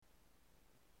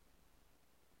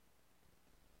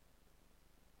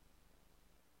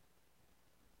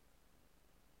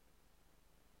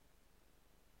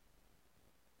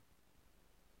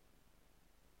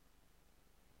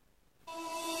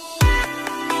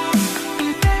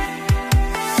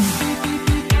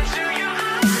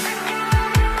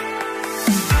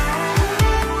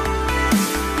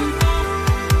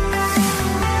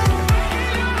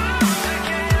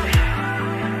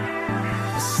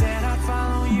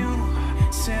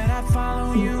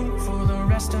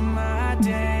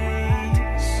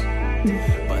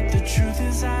But the truth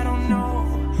is I don't know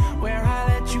where I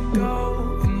let you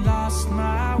go and lost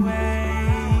my way.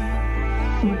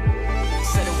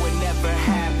 Said it would never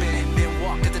happen, then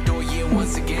walked at the door, yeah,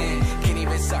 once again. Can't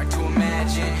even start to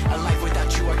imagine a life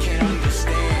without you, I can't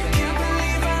understand. Can't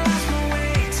believe I lost my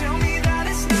way, tell me that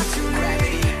it's not too late.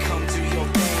 Gravity, come do your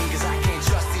thing, cause I can't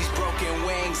trust these broken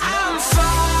wings. No. I'm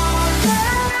falling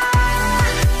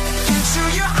into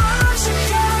your arms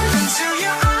again, into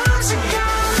your arms again.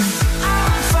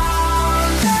 I'm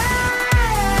falling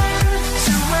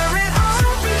to where it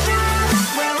all began,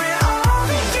 where it all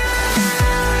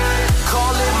began.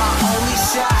 Call it my only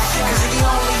shot, cause it's the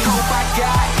only hope I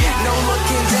got. No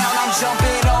looking down, I'm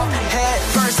jumping off head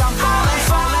first. I'm falling,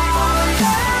 falling, falling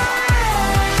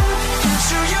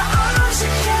into your arms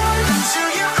again, into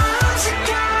your arms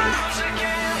again.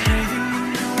 Breathing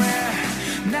in the air,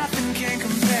 nothing can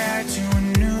compare to a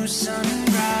new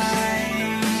sunrise.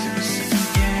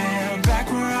 Yeah, back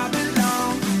where I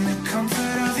belong, in the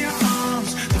comfort of your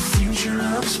arms, the future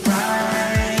looks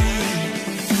bright.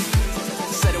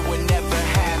 Said it would never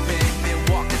happen, then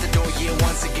walked at the door, yeah,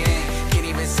 once again. Can't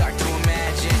even start to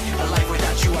imagine a life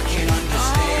without you, I can't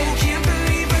understand. Oh, can't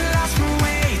believe I lost my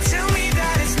way, tell me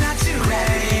that it's not too late.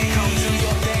 Gravity, come do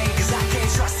your thing, cause I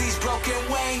can't trust these broken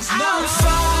wings. No. I'm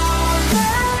falling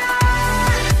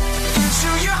into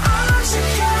your arms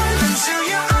again, into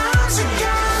your arms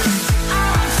again.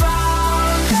 I'm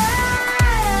falling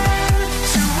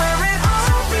to where it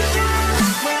all began,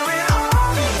 where it all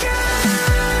began.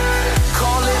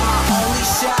 Call it my only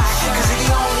shot, cause it's the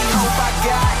only hope I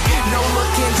got. No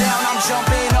looking down, I'm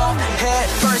jumping off head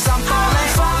first. I'm falling,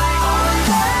 falling, falling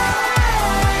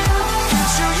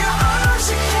into your arms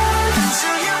again,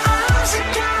 into your arms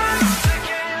again.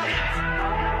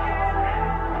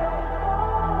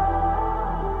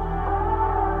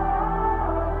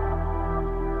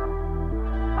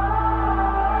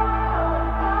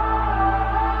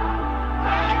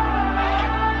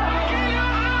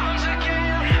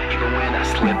 Even when I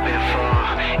slip and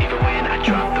fall, even when I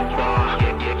drop the ball,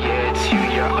 yeah, it's you,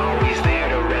 you're always there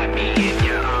to wrap me in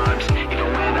your arms.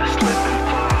 Even when I slip and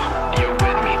fall, you're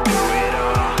with me through it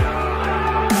all.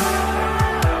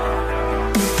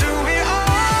 Through it all.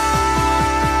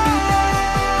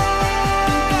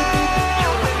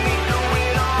 You're with me through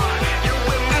it all. You're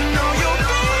with me, I know you're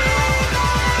through it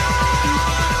all.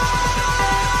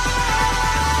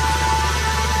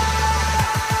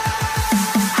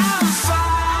 I'm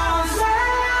falling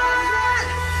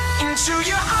into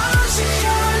your arms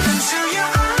again, into your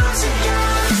arms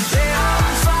again. Yeah,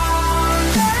 I'm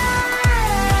falling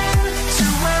to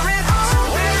where it all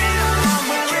began.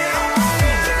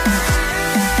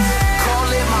 Call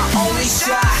it my only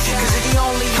shot, cause it's the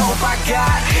only hope I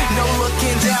got. No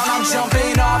looking down, I'm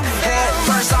jumping off head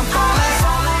first. I'm falling,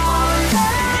 falling,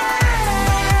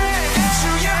 into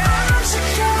your arms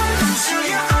again, into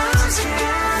your arms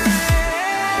again.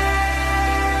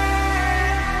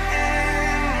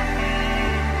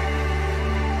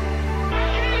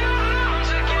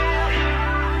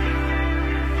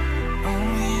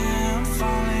 Oh yeah, I'm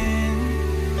falling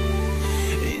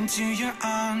into your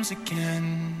arms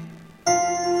again.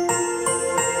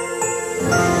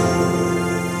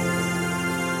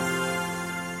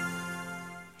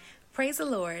 Praise the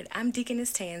Lord. I'm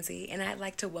Deaconess Tansy, and I'd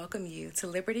like to welcome you to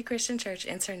Liberty Christian Church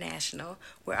International,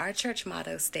 where our church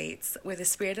motto states, "Where the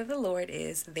Spirit of the Lord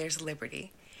is, there's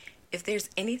liberty." If there's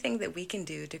anything that we can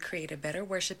do to create a better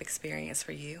worship experience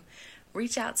for you,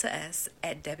 reach out to us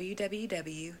at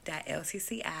www.lccimd.org.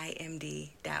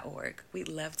 We'd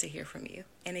love to hear from you.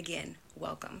 And again,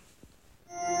 welcome.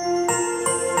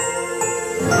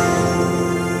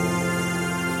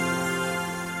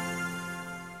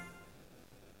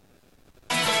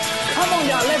 Come on,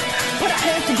 y'all, let's put our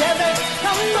hands together.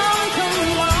 Come on,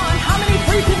 come on. How many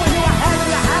free people do I have in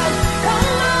the house? Come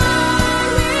on,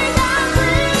 we got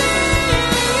freedom.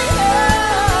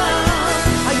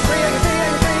 Are you free? Are you free? Are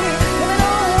you free? Let me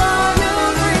know, are you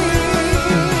free?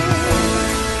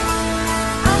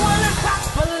 I want to clap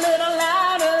a little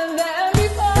louder than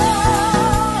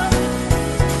before.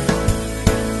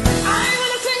 I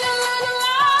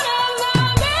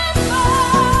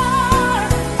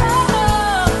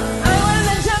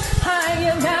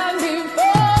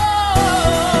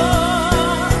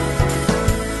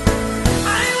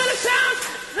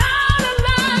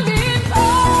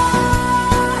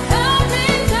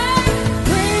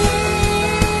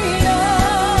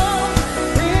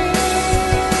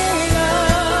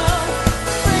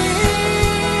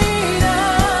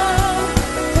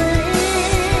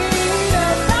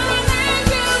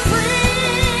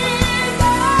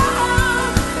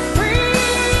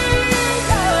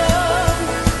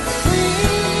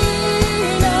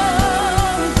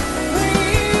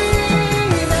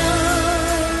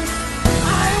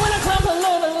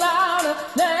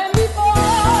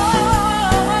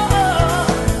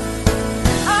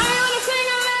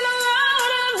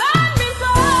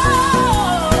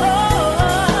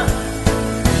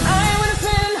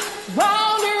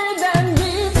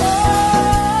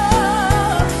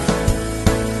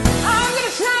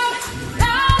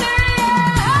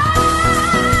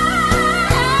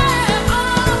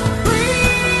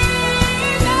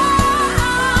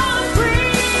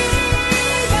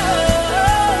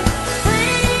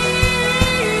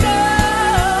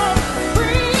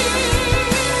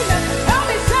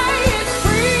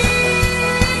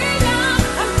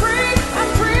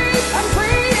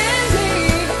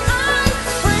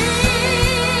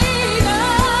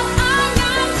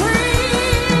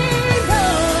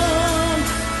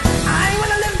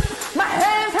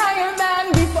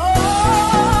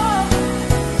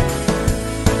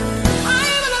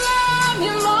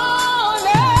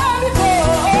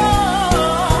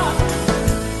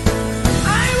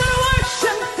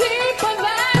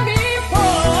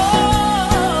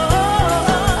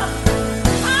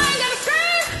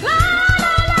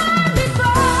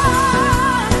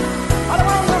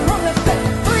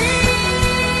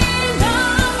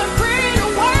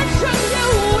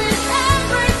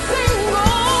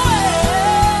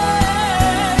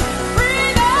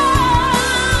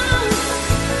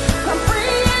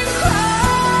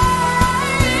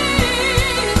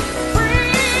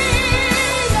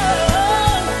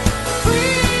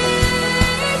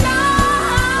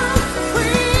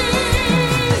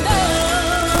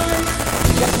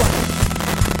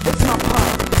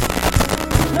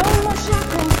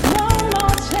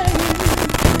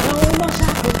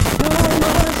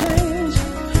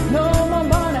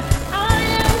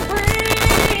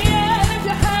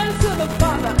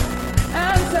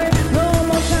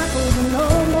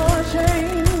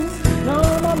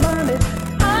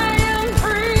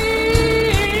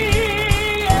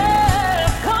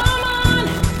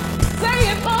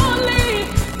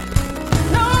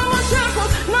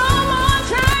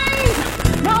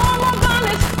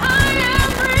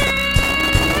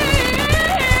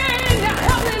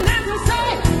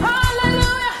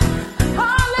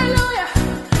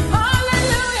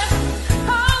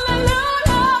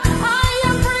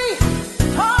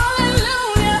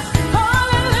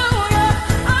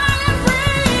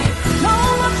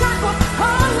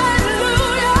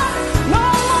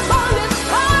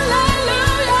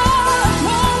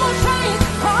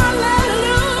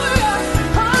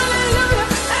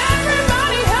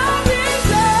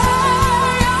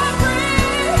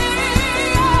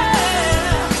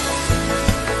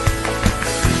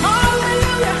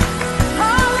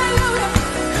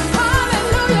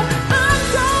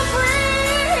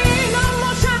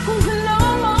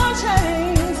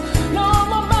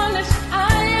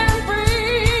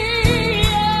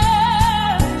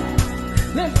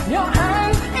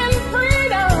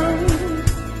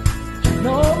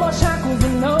shackles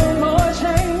and no more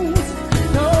chains,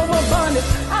 no more bondage.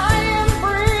 I am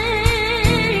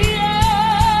free.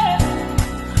 Yeah.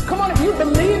 Come on, if you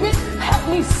believe it, help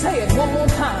me say it one more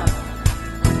time.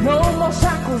 No more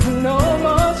shackles and no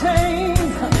more chains,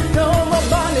 no more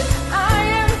bondage. I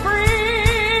am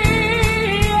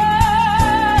free.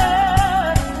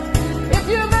 Yeah. If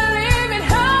you believe it,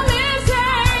 help me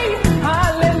say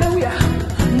hallelujah.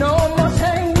 No more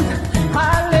chains,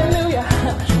 hallelujah.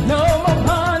 No more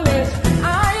bondage. I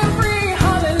am free,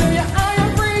 hallelujah. I am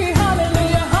free,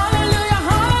 hallelujah, hallelujah,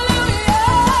 hallelujah.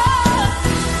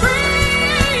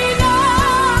 Freedom,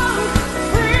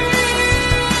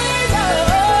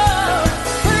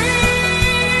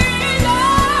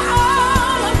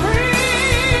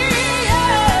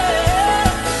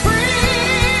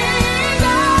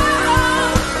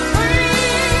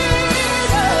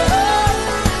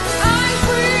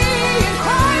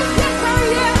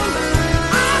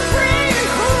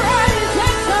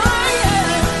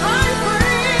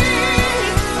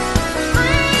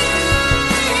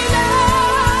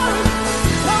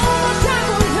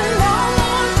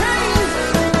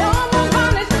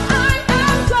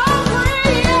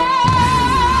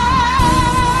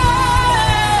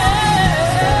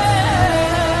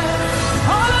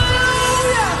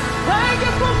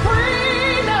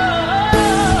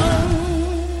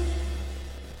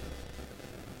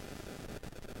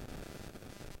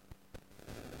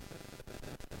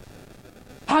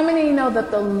 How many know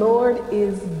that the Lord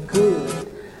is good?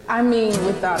 I mean,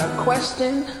 without a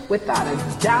question, without a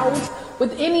doubt,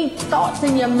 with any thoughts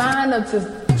in your mind of to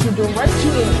direct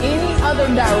you in any other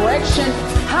direction.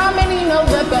 How many know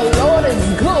that the Lord is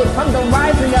good from the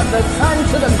rising of the sun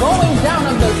to the going down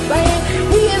of the same?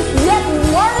 He is yet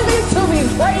worthy to be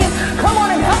praised. Come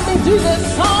on and help me do this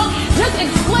song, just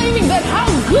exclaiming that how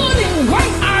good and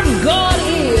great our God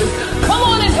is. Come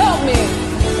on and help me.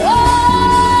 Oh!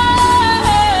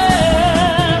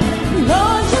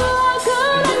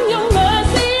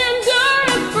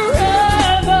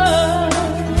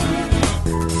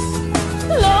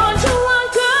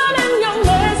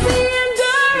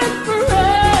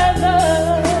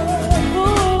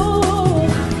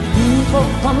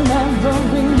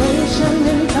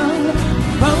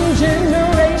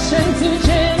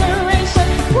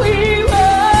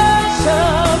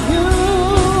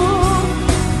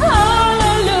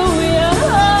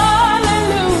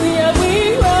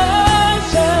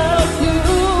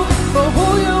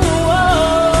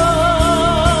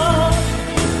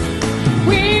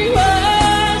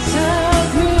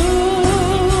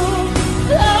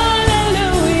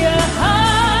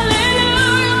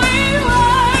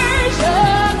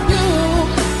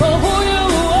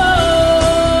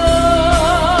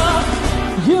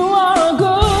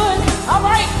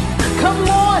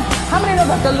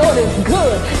 The Lord is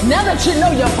good. Now that you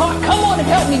know your part, come on and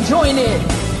help me join in.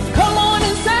 Come on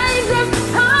and say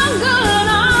just how good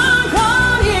our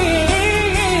God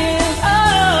is.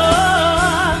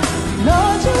 Oh,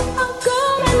 Lord, you are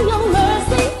good and your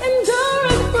mercy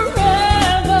endureth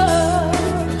forever.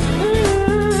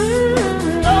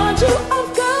 Lord, you are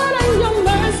good and your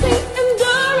mercy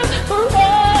endureth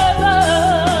forever.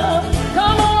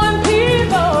 Come on,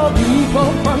 people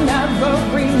from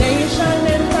every nation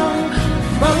and tongue.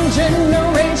 From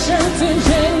generation to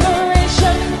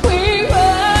generation, we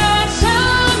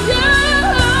worship you.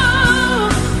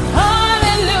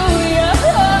 Hallelujah,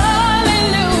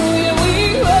 hallelujah. We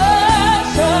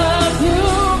worship you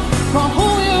for who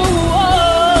you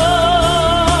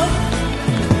are.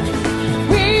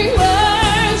 We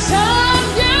worship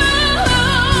you.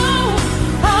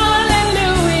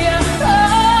 Hallelujah,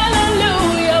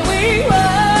 hallelujah. We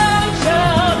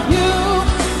worship you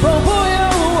for who you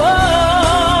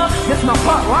are. That's my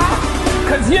part, right?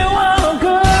 'Cause you are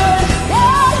good.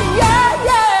 Yeah, yeah,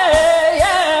 yeah,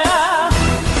 yeah.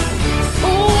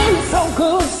 Ooh,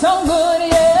 so good,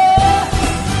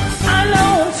 yeah. I know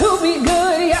him to be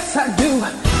good, yes I do.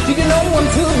 Do you know him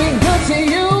to be good to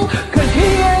you? 'Cause he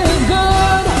is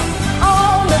good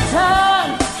all the time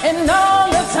and all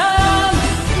the time.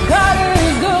 God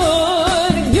is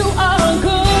good. You are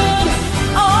good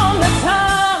all the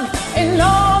time and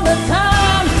all the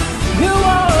time. You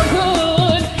are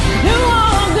good. You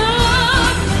are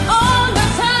good all the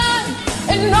time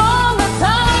and all the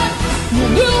time.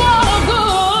 You are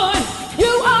good.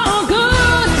 You are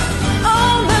good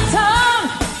all the time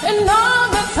and all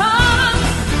the time.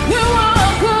 You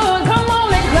are good. Come on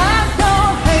and clap your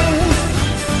hands.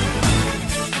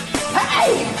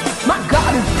 Hey, my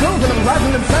God is good when I'm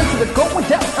rising the sun to the going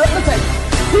down of the same.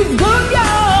 He's good,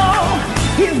 y'all.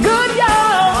 He's good,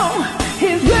 y'all.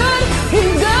 He's good.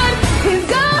 He's good. He's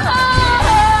good.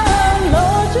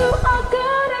 Lord, you are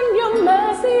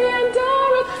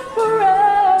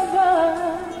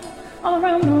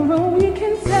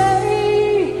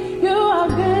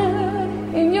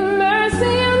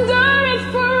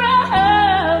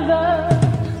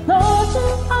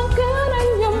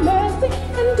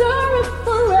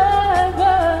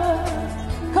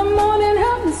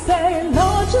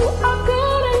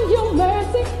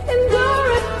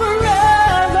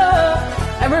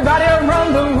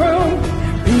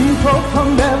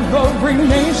every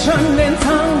nation and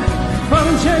tongue, from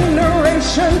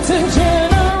generation to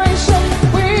generation,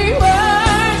 we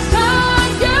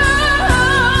worship you.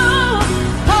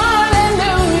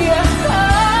 Hallelujah,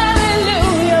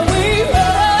 hallelujah, we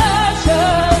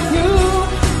worship you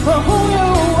for who you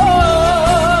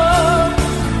are.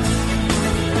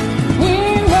 We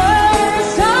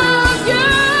worship you.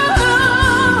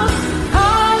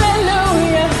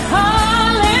 Hallelujah,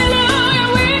 hallelujah,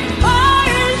 we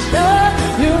worship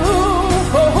you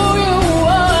for who you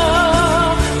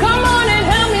are. Come on and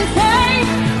help me say,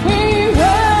 we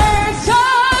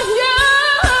worship you.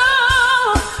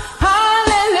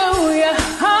 Hallelujah,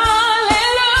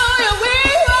 hallelujah, we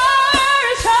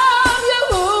worship you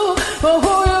for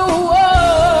who you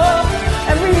are.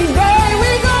 Every day we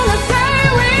gonna say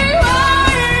we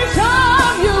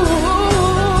worship you.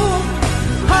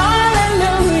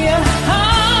 Hallelujah,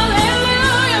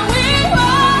 hallelujah, we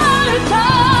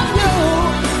worship you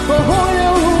for who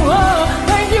you are.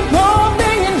 Thank you for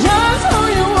being just who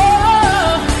you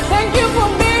are. Thank you for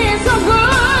being so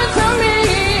good to me.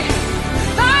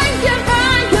 Thank you,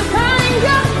 thank you, thank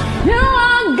you. You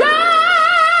are God.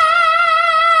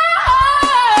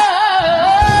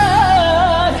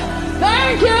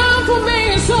 Thank you for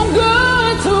being so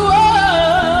good to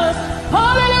us.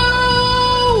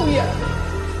 Hallelujah.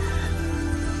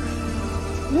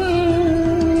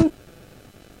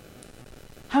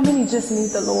 How many just need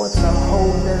the Lord to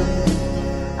hold them?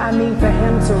 I mean, for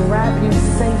Him to wrap you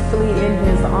safely in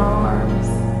His arms.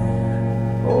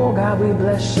 Oh God, we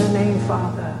bless your name,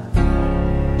 Father.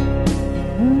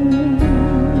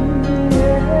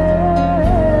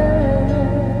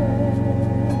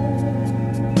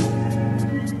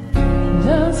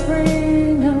 The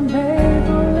spring of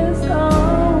April is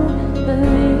gone, the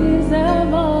leaves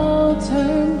have all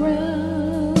turned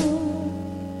brown.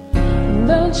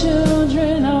 The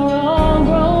children are all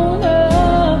grown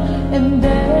up, and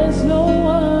there's no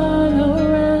one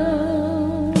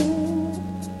around.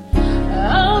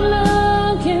 I'm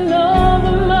looking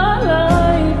over my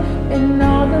life and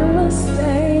all the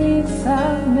mistakes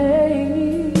I've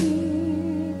made,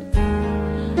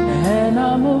 and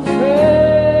I'm afraid.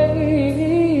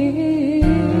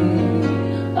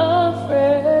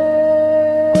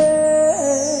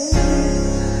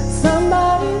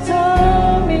 Somebody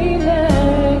told me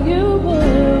that you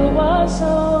would wash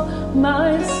all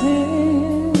my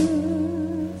sins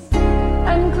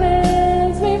and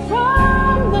cleanse me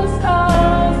from the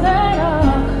scars that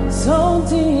are so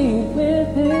deep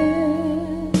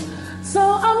within. So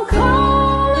I'm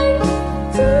calling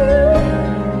to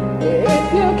you. If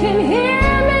you can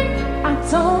hear me, I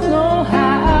don't know how.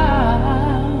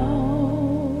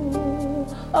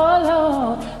 Oh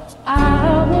Lord, I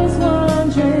was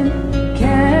wondering,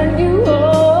 can you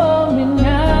hold me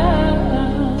now?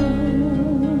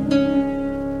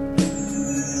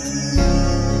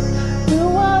 You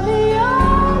are the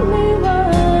only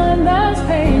one that's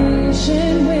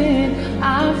patient when I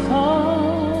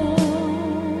fall.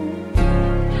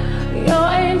 Your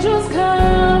angels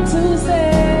come to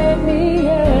save me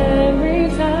every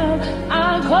time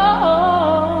I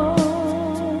call.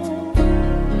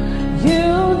 You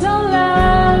don't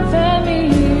laugh at me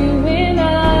when I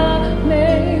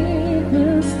make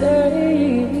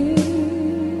mistakes.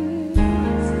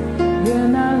 You're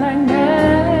not like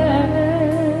that.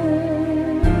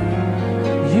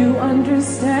 You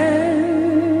understand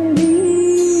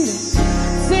me.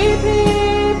 See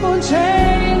people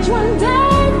change one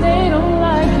day, they don't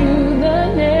like you, the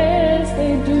next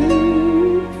they do.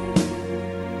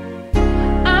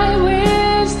 I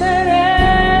wish that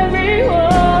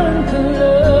everyone could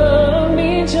love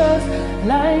me just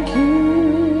like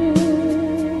you.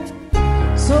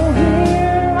 So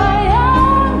here I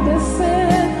am, this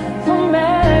sinful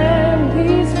man,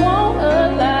 please won't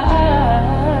allow.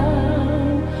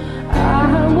 I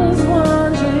was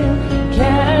wondering,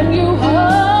 can you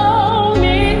hold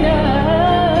me now?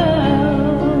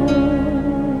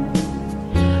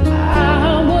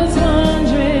 I was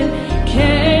wondering,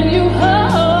 can you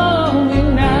hold me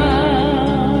now?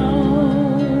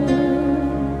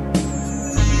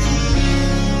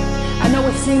 I know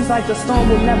it seems like the storm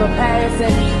will never pass,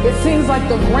 and it seems like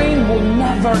the rain will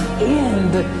never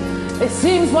end. It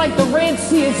seems like the Red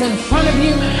Sea is in front of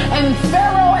you, and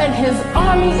Pharaoh and his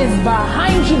army is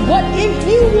behind you. But if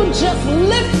you would just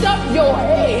lift up your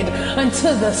head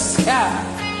unto the sky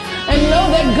and know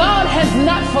that God has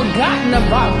not forgotten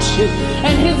about you,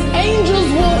 and His angels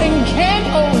will encamp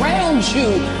around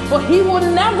you, for He will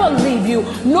never leave you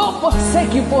nor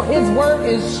forsake you, for His word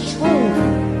is true.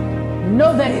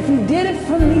 Know that if He did it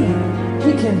for me,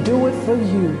 He can do it for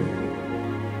you.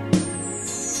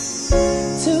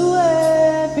 To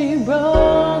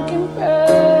broken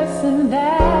person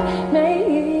that may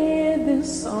hear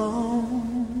this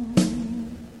song.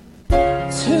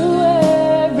 To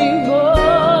every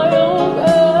boy or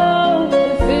girl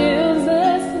that feels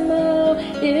the smell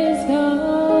is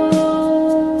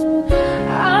gone.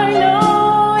 I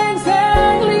know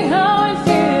exactly how it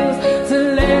feels to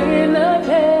lay in the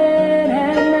bed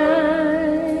at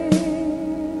night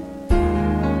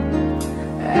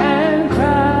and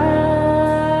cry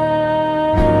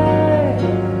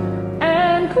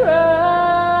and cry.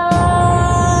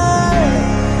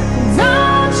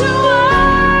 Don't you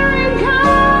worry,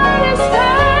 God is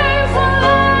faithful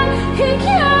and He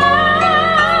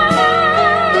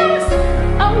cares.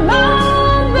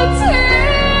 Among the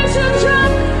tears you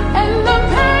drop and the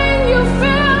pain you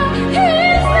feel,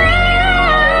 He's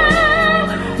there.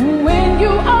 When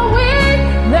you are weak,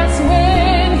 that's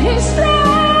when He's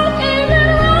strong, even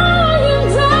though you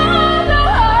don't know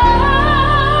how.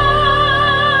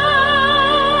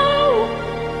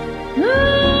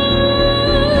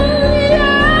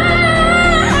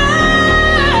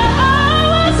 I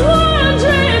was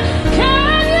wondering,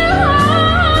 can you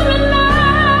hold me now?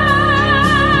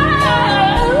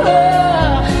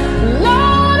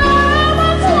 Lord, I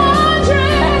was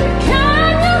wondering,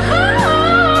 can you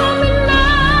hold me now?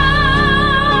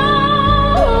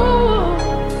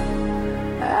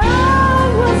 I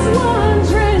was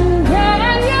wondering,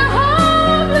 can you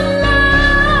hold me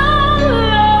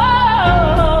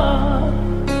now, Lord?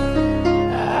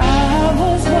 I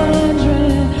was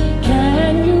wondering,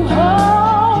 can you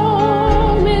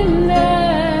hold me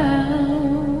now?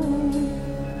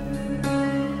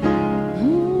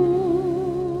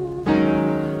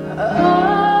 Oh,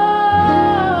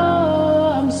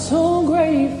 I'm so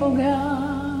grateful, God.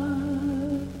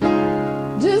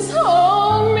 Just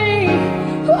hold me,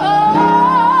 hold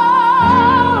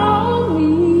me.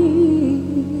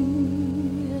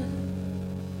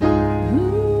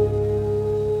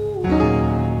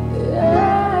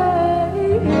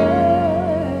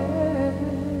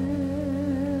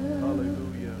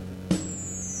 Hallelujah.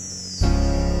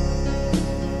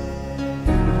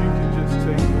 If you can just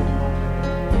take a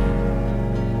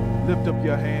moment, lift up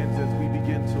your hands as we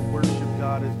begin to worship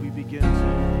God, as we begin to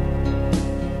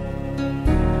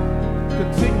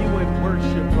continue in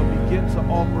worship, but begin to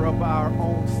offer up our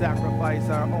own sacrifice,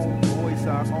 our own voice,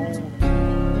 our own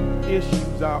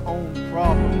issues, our own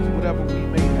problems, whatever we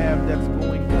may have that's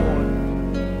going on.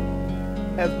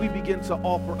 As we begin to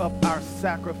offer up our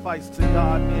sacrifice to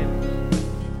God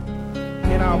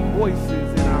in our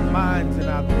voices, in our minds, in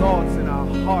our thoughts, in our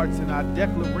hearts, in our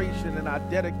declaration, in our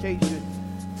dedication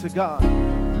to God.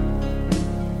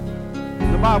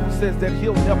 The Bible says that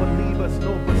He'll never leave us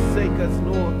nor forsake us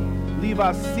nor leave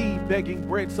our seed begging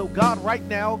bread. So God, right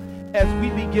now, as we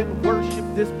begin worship,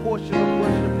 this portion of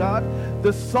worship, God,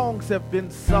 the songs have been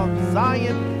sung.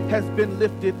 Zion has been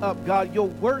lifted up, God. Your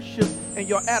worship and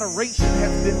your adoration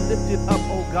has been lifted up,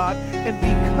 oh God. And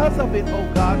because of it, oh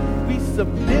God, we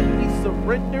submit, we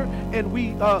surrender, and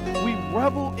we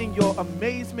revel in your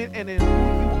amazement and in who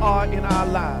you are in our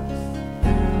lives.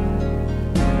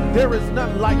 There is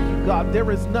none like you, God.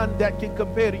 There is none that can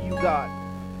compare to you, God.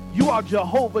 You are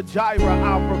Jehovah Jireh,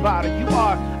 our provider. You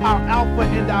are our Alpha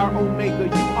and our Omega.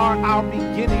 You are our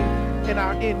beginning and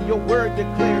our end. Your word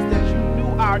declares that you knew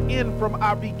our end from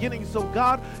our beginning. So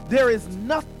God, there is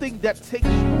nothing that takes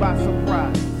you by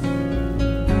surprise.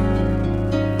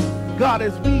 God,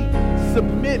 as we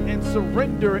submit and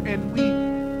surrender and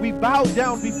we bow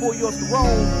down before your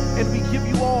throne and we give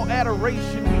you all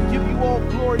adoration, we give you all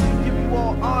glory, we give you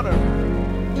all honor.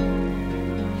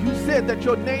 You said that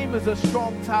your name is a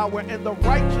strong tower and the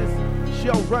righteous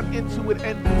shall run into it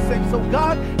and be safe. So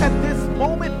God, at this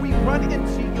moment, we run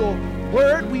into your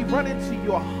word, we run into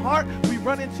your heart, we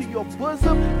run into your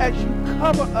bosom as you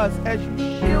cover us, as you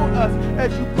shield us,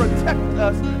 as you protect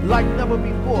us like never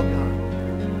before, God.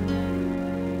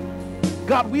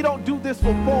 God, we don't do this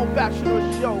for form, fashion, or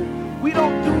show. We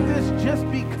don't do this just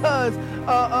because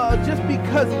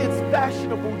it's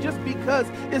fashionable, just because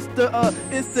it's the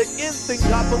in thing,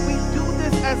 God. But we do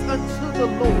this as unto the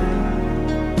Lord.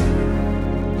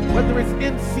 Whether it's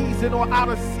in season or out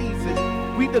of season,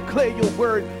 we declare your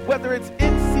word. Whether it's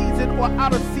in season or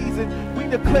out of season, we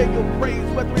declare your praise.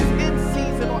 Whether it's in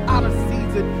season or out of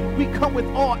season, we come with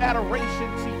all adoration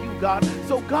to you, God.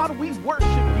 So God, we worship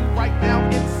you right now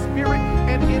in spirit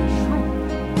and in truth.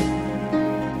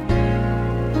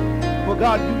 For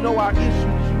God, you know our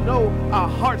issues, you know our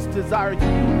heart's desire, you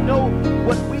know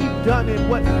what we've done and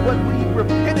what we've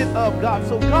repented of, God.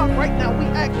 So God, right now, we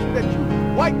ask you that you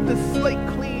wipe the slate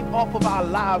clean off of our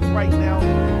lives right now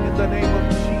in the name of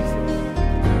Jesus.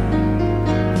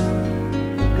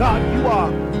 God, you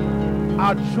are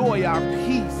our joy, our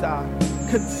peace, our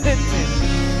contentment.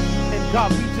 And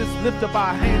God, we just lift up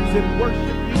our hands and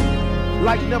worship you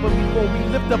like never before. We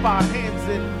lift up our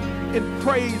hands in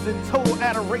praise and total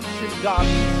adoration, God.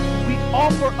 We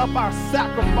offer up our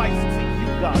sacrifice to you,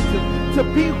 God, to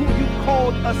be who you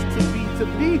called us to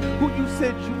be who you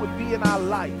said you would be in our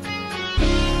life.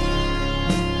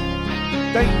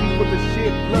 Thank you for the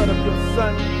shed blood of your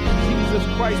Son, Jesus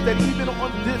Christ, that even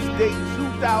on this day,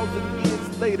 2,000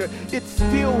 years later, it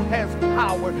still has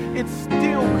power, it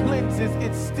still cleanses,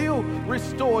 it still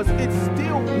restores, it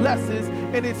still blesses,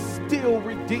 and it still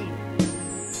redeems.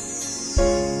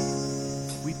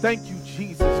 We thank you,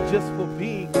 Jesus, just for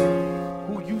being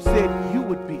who you said you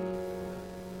would be.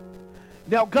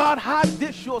 Now, God, hide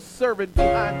this your servant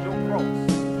behind your cross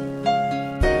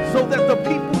so that the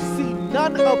people see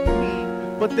none of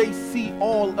me, but they see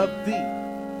all of thee.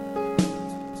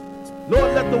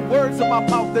 Lord, let the words of my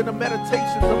mouth and the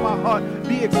meditations of my heart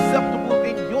be acceptable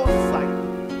in your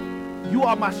sight. You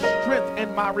are my strength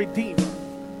and my redeemer.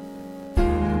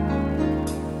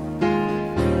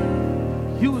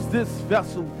 Use this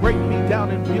vessel, break me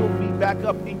down and build me back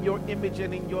up in your image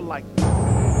and in your likeness.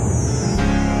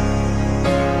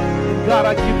 And God,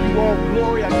 I give you all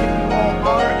glory, I give you all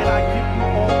honor, and I give you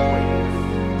all praise.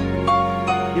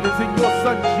 It is in your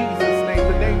Son Jesus' name,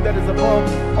 the name that is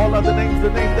above all other names, the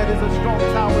name that is a strong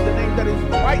tower, the name that is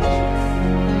righteous,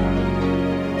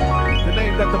 the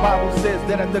name that the Bible says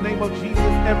that at the name of Jesus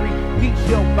every knee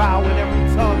shall bow and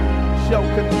every tongue shall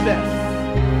confess.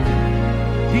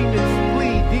 Demons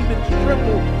flee, demons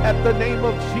tremble at the name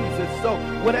of Jesus. So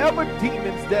whatever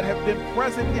demons that have been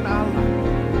present in our life,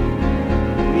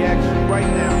 we ask you right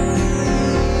now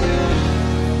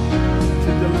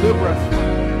to deliver us from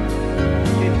it.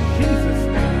 In Jesus'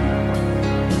 name.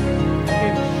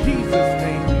 In Jesus'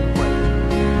 name we pray.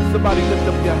 Somebody lift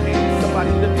up your hands.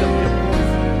 Somebody lift up your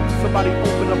voice. Somebody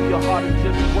open up your heart and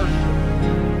just worship.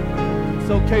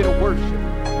 It's okay to worship.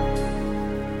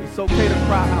 It's okay to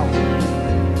cry out.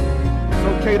 It's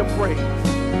okay to praise.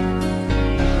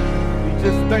 We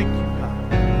just thank you, God.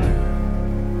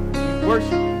 We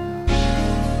worship you.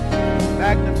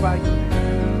 Magnify you.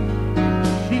 In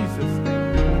Jesus'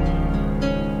 name.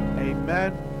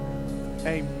 Amen.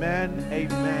 Amen.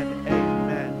 Amen.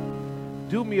 Amen.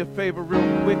 Do me a favor real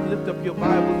quick. Lift up your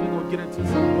Bibles. We're going to get into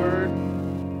some word.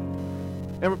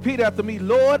 And repeat after me.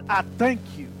 Lord, I thank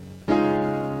you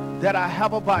that I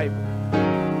have a Bible.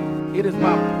 It is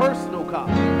my personal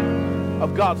copy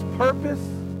of God's purpose,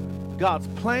 God's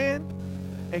plan,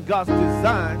 and God's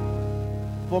design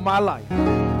for my life.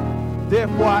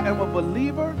 Therefore, I am a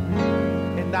believer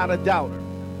and not a doubter.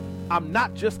 I'm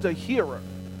not just a hearer,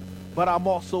 but I'm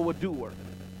also a doer.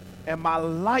 And my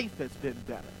life has been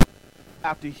better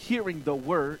after hearing the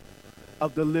word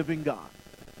of the living God.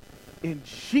 In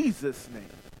Jesus' name,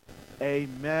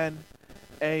 amen,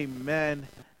 amen,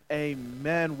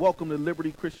 amen. Welcome to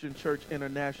Liberty Christian Church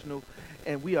International.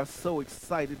 And we are so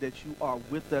excited that you are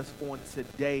with us on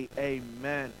today.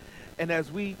 Amen. And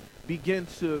as we begin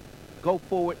to go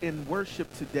forward in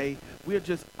worship today, we are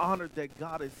just honored that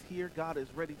God is here. God is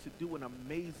ready to do an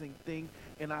amazing thing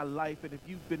in our life. And if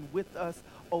you've been with us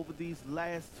over these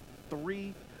last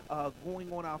three,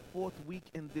 going on our fourth week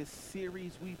in this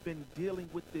series, we've been dealing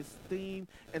with this theme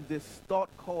and this thought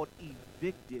called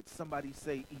evicted. Somebody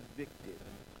say evicted.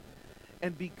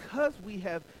 And because we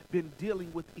have been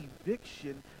dealing with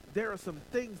eviction, there are some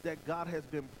things that God has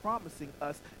been promising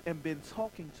us and been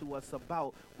talking to us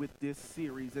about with this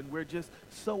series. And we're just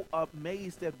so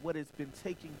amazed at what has been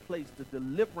taking place, the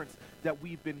deliverance that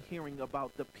we've been hearing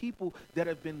about, the people that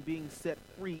have been being set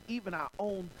free, even our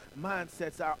own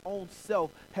mindsets, our own self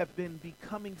have been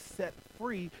becoming set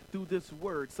free through this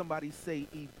word. Somebody say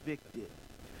evicted.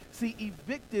 See,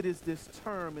 evicted is this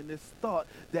term and this thought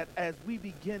that as we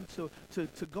begin to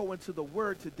go into the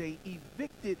word today,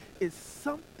 evicted is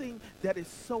something that is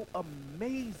so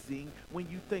amazing when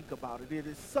you think about it. It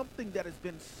is something that has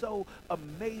been so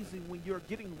amazing when you're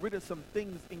getting rid of some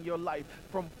things in your life,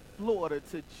 from Florida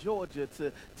to Georgia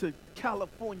to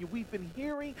California. We've been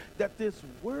hearing that this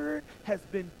word has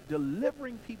been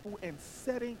delivering people and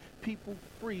setting people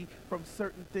free from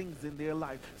certain things in their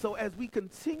life. So as we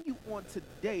continue on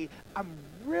today, I'm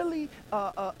really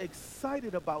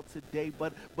excited about today,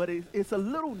 but it's a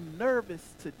little nervous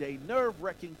today,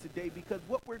 nerve-wracking today, because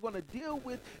what we're going to deal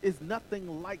with is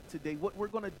nothing like today. What we're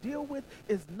going to deal with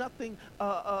is nothing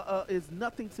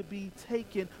to be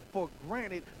taken for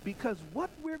granted, because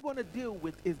what we're going to deal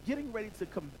with is getting ready to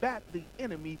combat the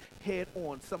enemy head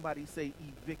on. Somebody say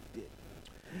evicted.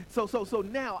 So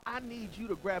now I need you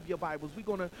to grab your Bibles.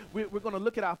 We're gonna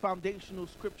look at our foundational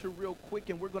scripture real quick,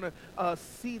 and we're gonna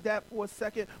see that for a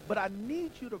second. But I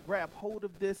need you to grab hold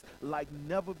of this like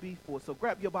never before. So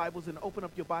grab your Bibles and open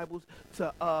up your Bibles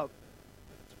to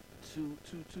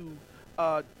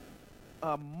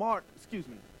Mark. Excuse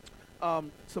me.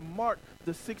 To Mark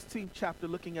the 16th chapter,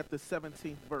 looking at the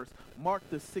 17th verse. Mark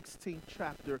the 16th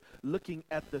chapter, looking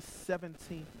at the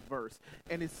 17th verse,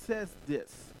 and it says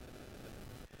this.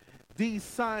 These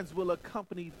signs will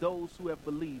accompany those who have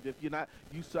believed. If you're not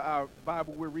used to our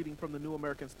Bible, we're reading from the New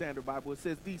American Standard Bible. It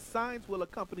says, these signs will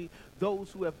accompany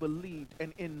those who have believed,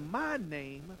 and in my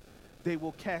name they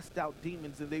will cast out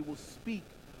demons, and they will speak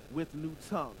with new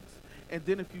tongues. And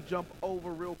then if you jump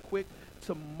over real quick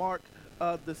to Mark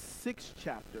the 6th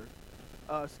chapter,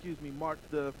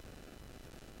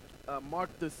 Mark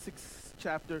the 6th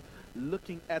chapter,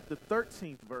 looking at the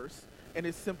 13th verse, and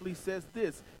it simply says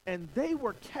this, and they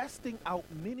were casting out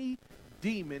many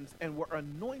demons and were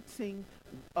anointing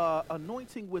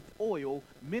with oil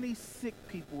many sick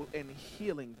people and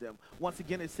healing them. Once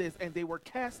again, it says, and they were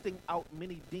casting out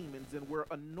many demons and were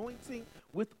anointing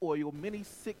with oil many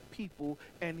sick people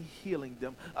and healing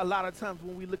them. A lot of times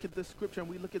when we look at this scripture and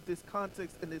we look at this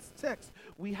context in this text,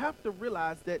 we have to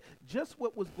realize that just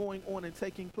what was going on and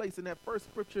taking place in that first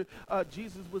scripture,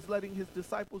 Jesus was letting his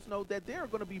disciples know that there are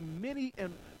going to be many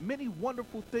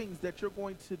wonderful things that you're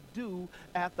going to do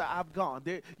after I've gone.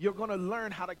 You're going to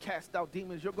learn how to cast out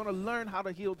demons. You're going to learn how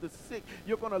to heal the sick.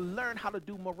 You're going to learn how to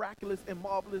do miraculous and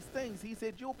marvelous things. He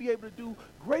said, you'll be able to do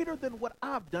greater than what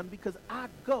I've done because I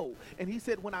go. And he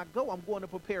said, when I go, I'm going to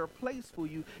prepare a place for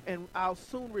you and I'll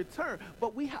soon return.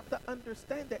 But we have to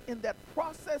understand that in that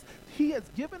process, he has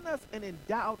given us and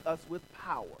endowed us with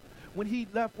power. When he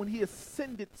left, when he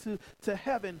ascended to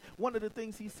heaven, one of the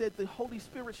things he said, the Holy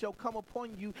Spirit shall come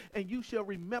upon you and you shall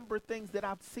remember things that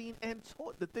I've seen and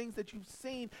taught, the things that you've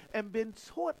seen and been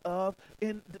taught of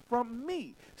from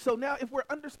me. So now if we're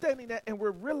understanding that and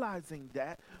we're realizing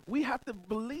that, we have to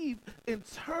believe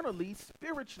internally,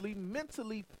 spiritually,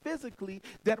 mentally, physically,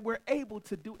 that we're able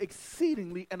to do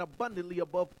exceedingly and abundantly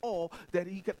above all that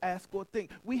he could ask or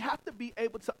think. We have to be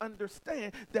able to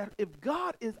understand that if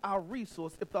God is our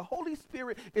resource, if the Holy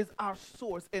Spirit is our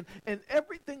source, and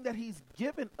everything that he's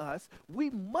given us, we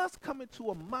must come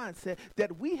into a mindset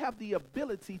that we have the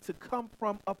ability to come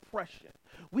from oppression.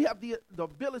 We have the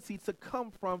ability to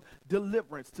come from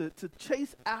deliverance, to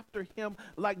chase after him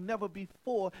like never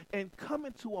before, and come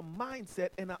into a mindset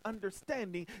and an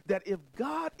understanding that if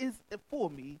God is for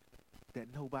me, that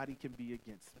nobody can be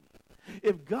against me.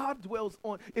 If God dwells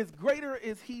on, greater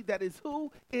is he that is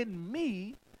who? In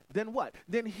me, than what?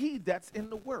 Than he that's in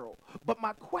the world. But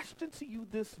my question to you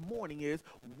this morning is,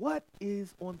 what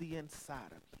is on the inside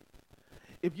of you?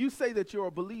 If you say that you're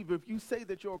a believer, if you say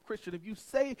that you're a Christian, if you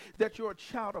say that you're a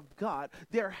child of God,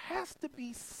 there has to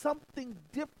be something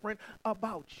different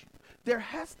about you. There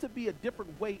has to be a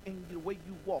different way in the way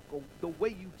you walk, or the way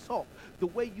you talk, the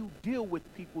way you deal with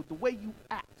people, the way you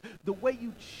act, the way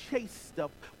you chase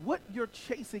stuff, what you're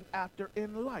chasing after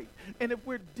in life. And if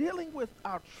we're dealing with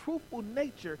our truthful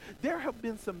nature, there have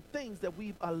been some things that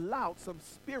we've allowed, some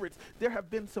spirits, there have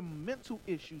been some mental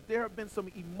issues, there have been some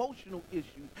emotional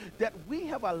issues that we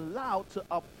have allowed to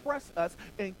oppress us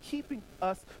and keeping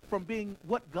us from being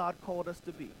what God called us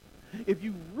to be. If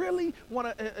you really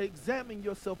want to examine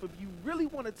yourself, if you really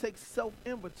want to take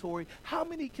self-inventory, how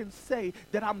many can say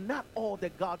that I'm not all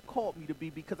that God called me to be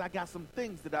because I got some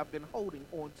things that I've been holding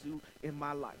on to in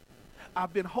my life?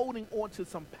 I've been holding on to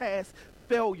some past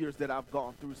failures that I've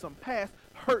gone through, some past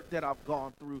hurt that I've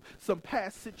gone through, some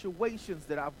past situations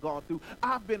that I've gone through.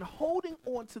 I've been holding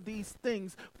on to these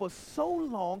things for so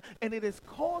long, and it has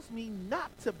caused me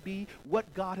not to be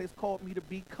what God has called me to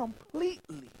be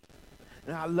completely.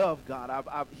 And I love God.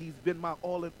 He's been my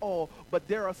all in all. But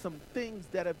there are some things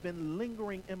that have been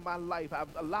lingering in my life. I've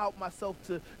allowed myself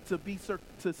to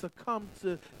succumb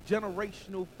to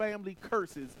generational family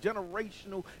curses,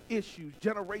 generational issues,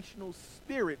 generational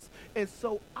spirits. And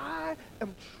so I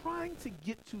am trying to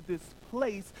get to this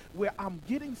place where I'm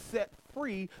getting set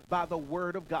free by the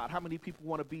word of God. How many people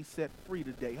want to be set free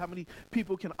today? How many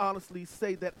people can honestly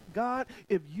say that, God,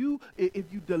 if you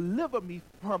deliver me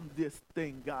from this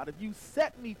thing, God, if you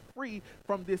set me free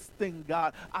from this thing,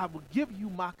 God, I will give you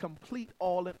my complete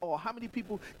all in all? How many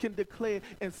people can declare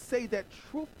and say that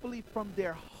truthfully from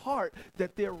their heart,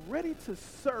 that they're ready to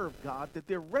serve God, that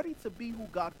they're ready to be who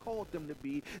God called them to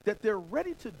be, that they're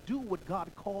ready to do what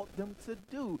God called them to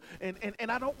do?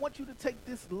 And I don't want you to take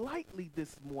this lightly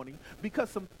this morning,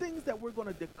 because some things that we're going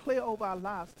to declare over our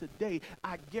lives today,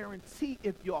 I guarantee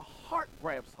if your heart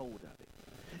grabs hold of it,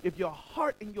 if your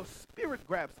heart and your spirit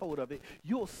grabs hold of it,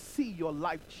 you'll see your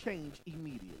life change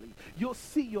immediately. You'll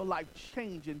see your life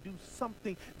change and do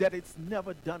something that it's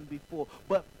never done before.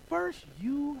 But first,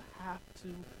 you have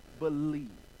to believe.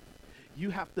 You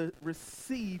have to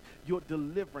receive your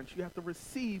deliverance. You have to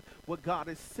receive what God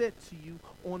has said to you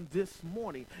on this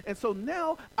morning. And so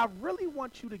now I really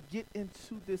want you to get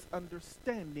into this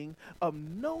understanding of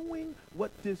knowing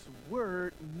what this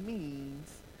word means,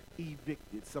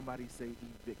 evicted. Somebody say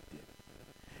evicted.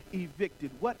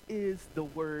 Evicted. What is the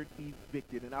word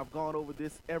evicted? And I've gone over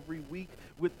this every week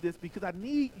with this because I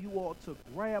need you all to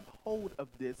grab hold of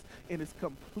this in its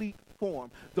complete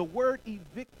form. The word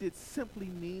evicted simply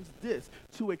means this: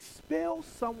 to expel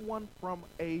someone from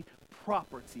a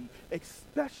property,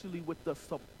 especially with the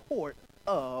support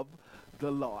of the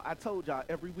law. I told y'all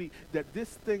every week that this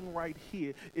thing right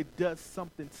here, it does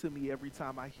something to me every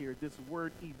time I hear this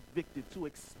word evicted, to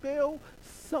expel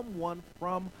someone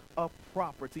from a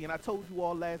property. And I told you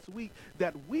all last week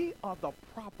that we are the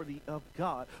property of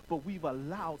God, but we've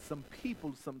allowed some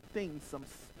people, some things, some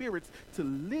spirits to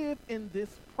live in this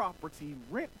property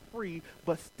rent-free,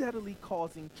 but steadily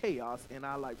causing chaos in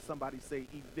our life. Somebody say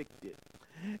evicted.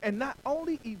 And not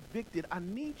only evicted, I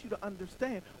need you to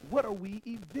understand, what are we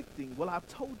evicting? Well, I've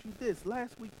told you this.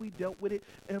 Last week we dealt with it,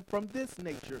 and from this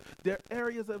nature. There are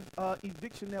areas of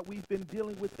eviction that we've been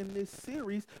dealing with in this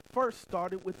series. First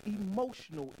started with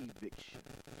emotional eviction.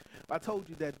 I told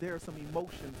you that there are some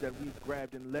emotions that we've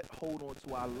grabbed and let hold on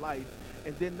to our life.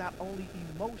 And then not only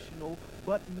emotional,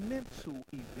 but mental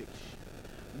eviction.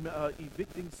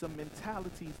 Evicting some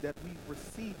mentalities that we've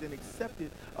received and accepted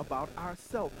about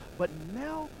ourselves. But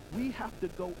now we have to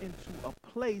go into a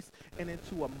place and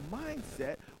into a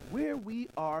mindset where we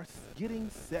are getting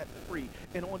set free.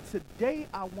 And on today,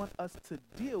 I want us to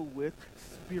deal with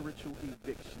spiritual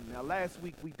eviction. Now, last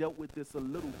week we dealt with this a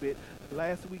little bit.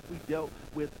 Last week we dealt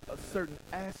with a certain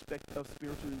aspect of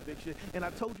spiritual eviction. And I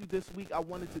told you this week I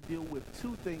wanted to deal with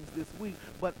two things this week.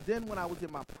 But then when I was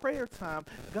in my prayer time,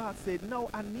 God said, no,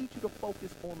 I need you to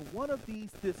focus on one of these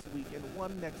this week and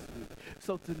one next week.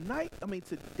 So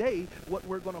today, what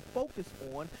we're going to focus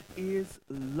on is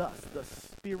lust, the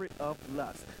spirit of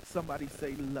lust. Somebody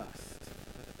say lust.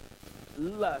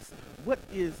 Lust. What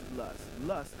is lust?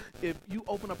 Lust. If you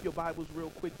open up your Bibles real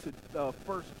quick to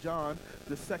 1 John,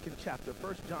 the second chapter.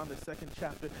 1 John, the second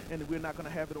chapter. And we're not going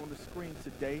to have it on the screen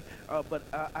today. But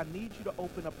I need you to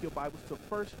open up your Bibles to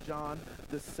 1 John,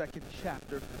 the second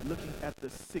chapter, looking at the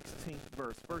 16th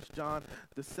verse. 1 John,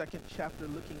 the second chapter,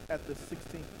 looking at the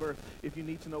 16th verse. If you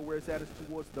need to know where it's at, it's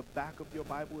towards the back of your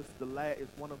Bible.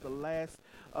 It's one of the last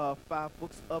 5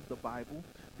 books of the Bible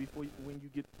when you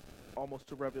get almost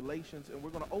to Revelations. And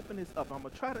we're going to open this up. I'm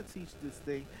going to try to teach this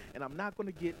thing, and I'm not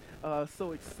going to get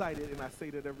so excited, and I say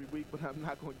that every week, but I'm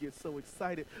not going to get so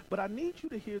excited. But I need you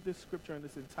to hear this scripture in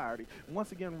its entirety.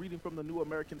 Once again, reading from the New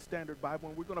American Standard Bible,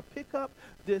 and we're going to pick up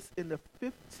this in the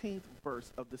 15th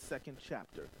verse of the second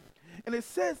chapter. And it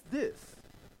says this: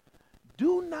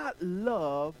 do not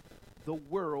love the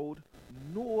world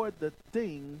nor the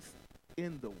things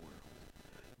in the world.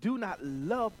 Do not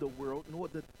love the world nor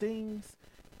the things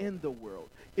in the world.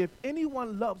 If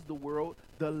anyone loves the world,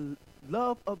 the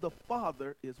love of the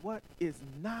Father is what? Is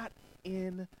not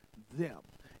in them.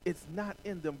 It's not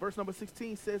in them. Verse number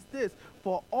 16 says this: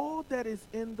 for all that is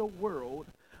in the world,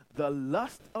 the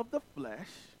lust of the flesh,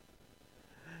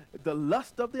 the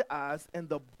lust of the eyes, and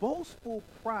the boastful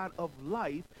pride of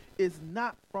life is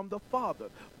not from the Father,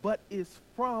 but is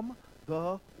from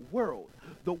the world.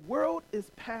 The world is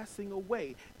passing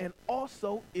away, and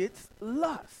also its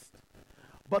lust.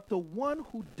 But the one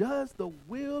who does the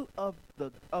will of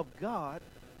God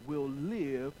will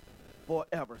live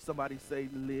forever. Somebody say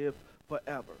live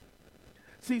forever.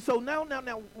 See, so now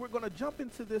we're going to jump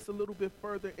into this a little bit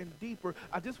further and deeper.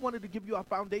 I just wanted to give you a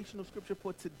foundational scripture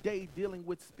for today, dealing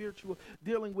with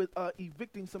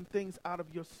evicting some things out of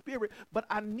your spirit. But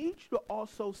I need you to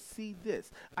also see this.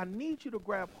 I need you to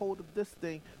grab hold of this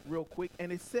thing real quick.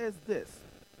 And it says this: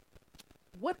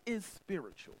 what is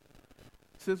spiritual?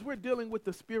 Since we're dealing with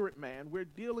the spirit man, we're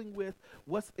dealing with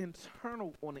what's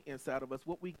internal on the inside of us,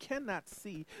 what we cannot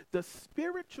see. The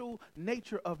spiritual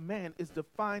nature of man is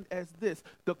defined as this: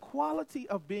 the quality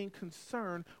of being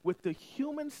concerned with the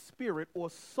human spirit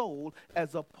or soul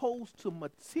as opposed to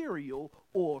material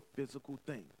or physical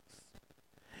things.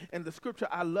 And the scripture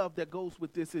I love that goes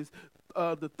with this is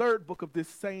the third book of this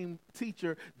same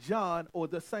teacher, John, or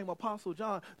the same apostle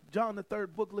John, the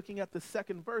third book, looking at the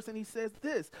second verse. And he says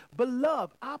this: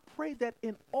 beloved, I pray that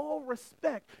in all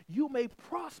respect you may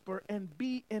prosper and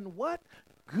be in what?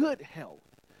 Good health,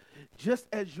 just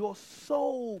as your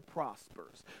soul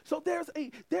prospers. So there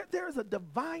is a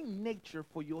divine nature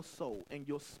for your soul and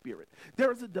your spirit.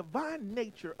 There is a divine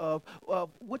nature of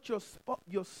what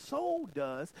your soul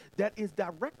does that is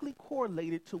directly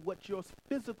correlated to what your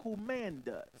physical man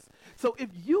does. So if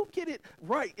you get it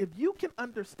right, if you can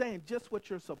understand just what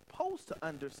you're supposed to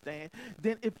understand,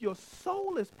 then if your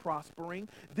soul is prospering,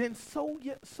 then so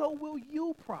will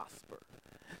you prosper.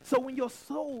 So when your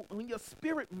soul, when your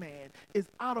spirit man is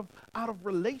out of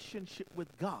relationship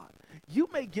with God, you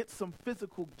may get some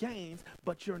physical gains,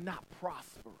 but you're not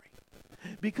prospering.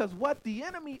 Because what the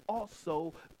enemy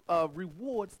also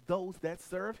rewards those that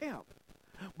serve him.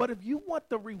 But if you want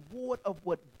the reward of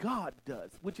what God does,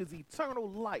 which is eternal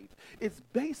life, it's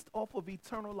based off of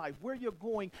eternal life, where you're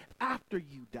going after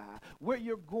you die, where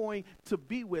you're going to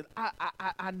be with.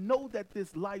 I know that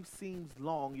this life seems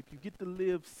long. If you get to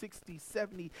live 60,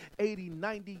 70, 80,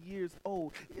 90 years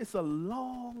old, it's a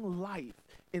long life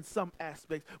in some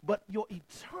aspects, but your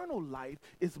eternal life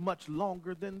is much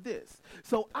longer than this.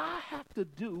 So I have to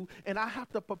do, and I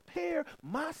have to prepare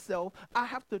myself, I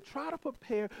have to try to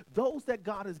prepare those that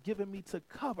God has given me to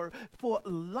cover for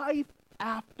life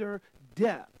after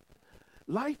death.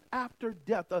 Life after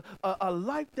death, a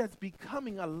life that's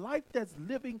becoming, a life that's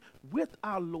living with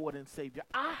our Lord and Savior.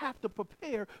 I have to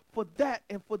prepare for that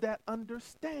and for that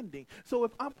understanding. So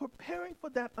if I'm preparing for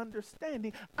that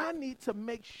understanding, I need to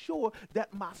make sure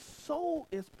that my soul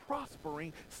is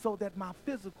prospering so that my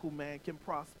physical man can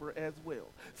prosper as well.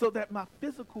 So that my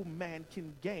physical man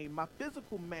can gain, my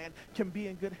physical man can be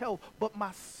in good health, but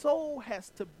my soul has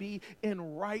to be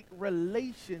in right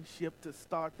relationship to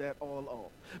start that all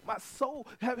off. My soul,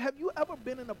 have you ever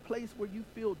been in a place where you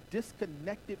feel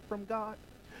disconnected from God?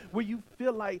 Where you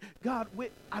feel like, God,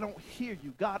 I don't hear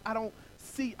you. God, I don't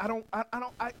see, I don't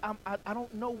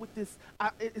know what this,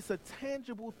 it's a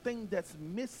tangible thing that's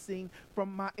missing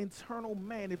from my internal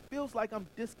man. It feels like I'm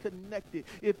disconnected.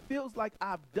 It feels like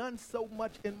I've done so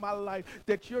much in my life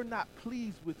that you're not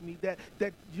pleased with me, that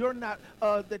you're not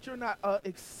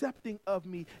accepting of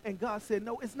me. And God said,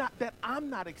 no, it's not that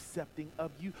I'm not accepting of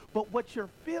you, but what you're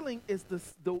feeling is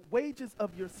the wages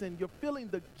of your sin. You're feeling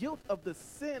the guilt of the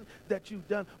sin that you've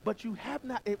done, but you have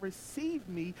not received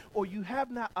me, or you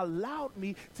have not allowed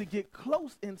me to get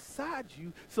close inside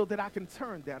you so that I can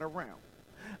turn that around.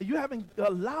 You haven't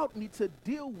allowed me to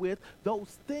deal with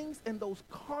those things and those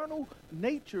carnal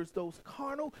natures, those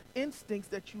carnal instincts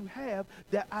that you have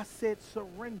that I said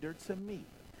surrender to me.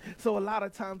 So a lot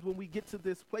of times when we get to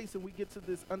this place and we get to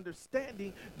this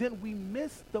understanding, then we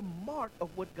miss the mark of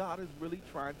what God is really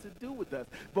trying to do with us.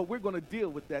 But we're going to deal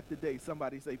with that today.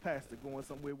 Somebody say, Pastor, going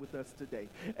somewhere with us today.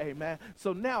 Amen.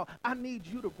 So now I need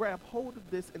you to grab hold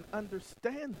of this and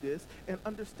understand this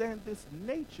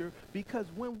nature, because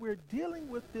when we're dealing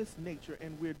with this nature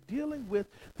and we're dealing with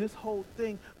this whole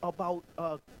thing about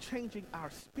changing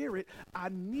our spirit, I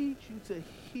need you to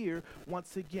hear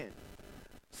once again.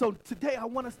 So today I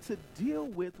want us to deal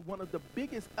with one of the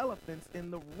biggest elephants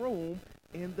in the room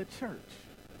in the church.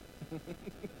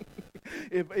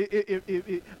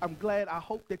 I'm glad. I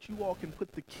hope that you all can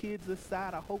put the kids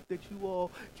aside. I hope that you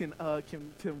all can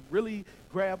really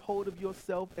grab hold of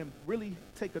yourself and really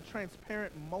take a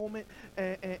transparent moment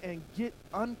and get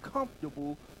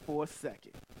uncomfortable for a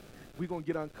second. We're going to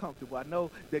get uncomfortable. I know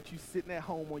that you're sitting at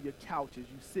home on your couches,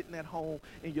 you're sitting at home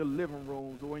in your living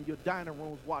rooms or in your dining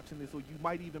rooms watching this, or you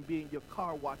might even be in your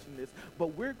car watching this,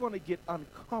 but we're going to get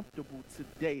uncomfortable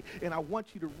today, and I want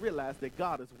you to realize that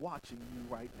God is watching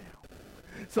you right now.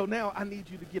 So now I need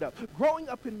you to get up. Growing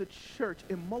up in the church,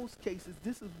 in most cases,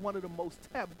 this is one of the most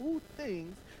taboo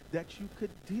things that you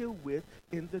could deal with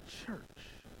in the church.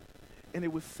 And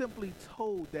it was simply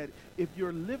told that if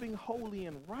you're living holy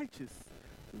and righteous,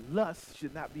 lust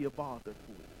should not be a bother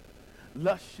for you.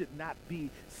 Lust should not be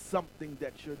something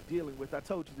that you're dealing with. I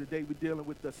told you today we're dealing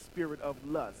with the spirit of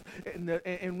lust.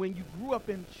 And when you grew up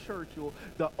in church, or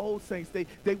the old saints,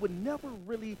 they would never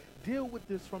really deal with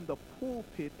this from the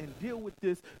pulpit and deal with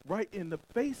this right in the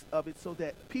face of it so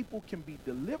that people can be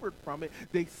delivered from it.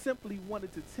 They simply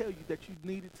wanted to tell you that you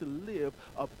needed to live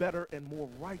a better and more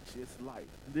righteous life.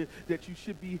 That you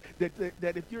should be,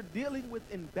 that if you're dealing with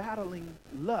and battling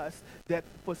lust, that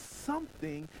for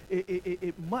something,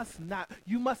 it must not,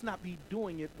 you must not be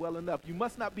doing it well enough. You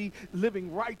must not be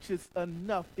living righteous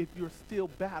enough if you're still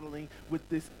battling with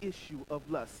this issue of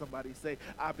lust. Somebody say,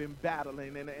 I've been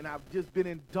battling and I've just been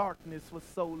in darkness for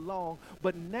so long,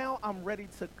 but now I'm ready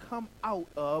to come out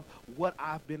of what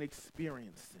I've been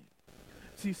experiencing.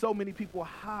 See, so many people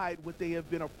hide what they have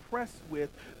been oppressed with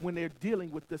when they're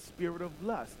dealing with the spirit of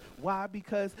lust. Why?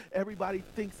 Because everybody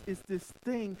thinks it's this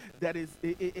thing that is,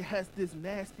 it has this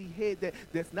nasty head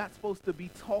that's not supposed to be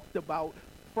talked about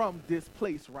from this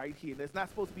place right here. That's not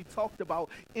supposed to be talked about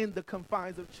in the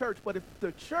confines of church. But if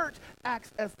the church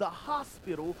acts as the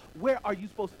hospital, where are you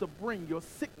supposed to bring your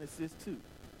sicknesses to?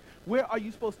 Where are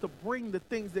you supposed to bring the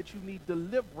things that you need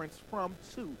deliverance from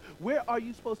to? Where are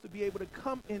you supposed to be able to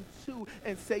come into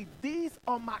and say, these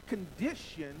are my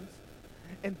conditions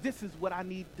and this is what I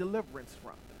need deliverance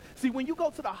from? See, when you go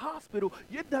to the hospital,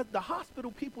 the hospital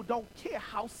people don't care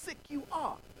how sick you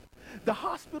are. The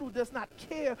hospital does not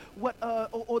care what,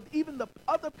 or even the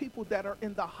other people that are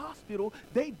in the hospital,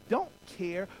 they don't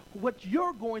care what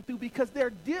you're going through because they're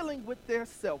dealing with their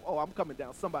self. Oh, I'm coming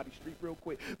down somebody's street real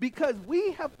quick. Because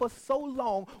we have for so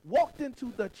long walked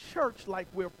into the church like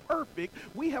we're perfect.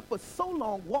 We have for so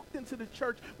long walked into the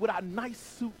church with our nice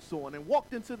suits on and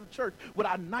walked into the church with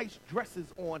our nice dresses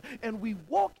on. And we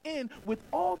walk in with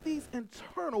all these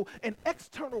internal and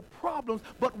external problems,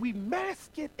 but we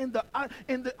mask it in the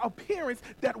appearance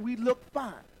that we look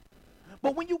fine.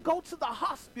 But when you go to the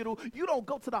hospital, you don't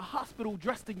go to the hospital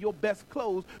dressed in your best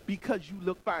clothes because you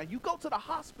look fine. You go to the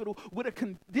hospital with a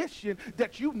condition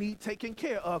that you need taken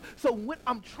care of. So what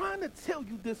I'm trying to tell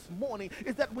you this morning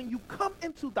is that when you come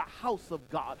into the house of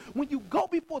God, when you go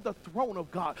before the throne of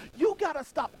God, you got to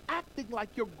stop acting like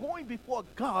you're going before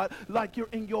God like you're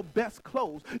in your best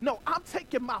clothes. No, I'm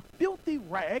taking my filthy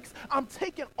rags. I'm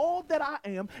taking all that I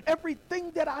am, everything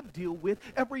that I deal with,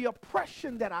 every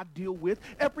oppression that I deal with,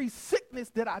 every sickness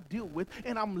that I deal with,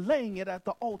 and I'm laying it at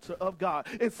the altar of God.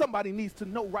 And somebody needs to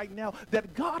know right now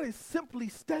that God is simply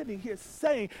standing here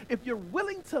saying, if you're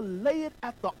willing to lay it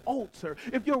at the altar,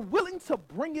 if you're willing to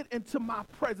bring it into my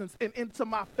presence and into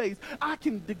my face, I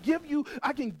can give you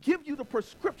the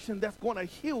prescription that's going to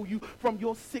heal you from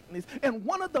your sickness. And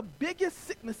one of the biggest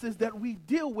sicknesses that we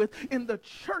deal with in the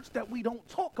church that we don't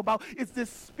talk about is this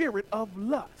spirit of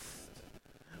lust.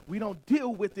 We don't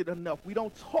deal with it enough. We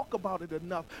don't talk about it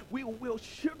enough. We'll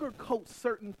sugarcoat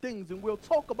certain things, and we'll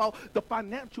talk about the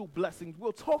financial blessings.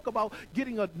 We'll talk about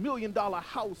getting $1 million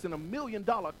house and $1 million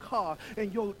car,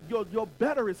 and your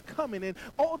better is coming and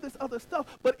all this other stuff.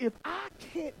 But if I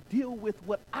can't deal with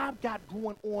what I've got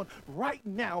going on right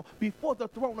now before the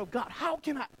throne of God, how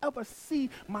can I ever see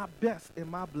my best and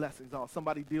my blessings? Oh,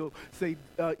 somebody say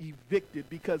evicted,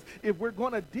 because if we're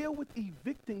going to deal with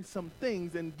evicting some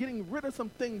things and getting rid of some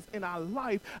things in our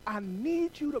life, I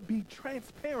need you to be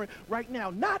transparent right now.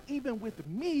 Not even with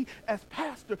me as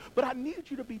pastor, but I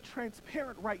need you to be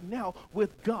transparent right now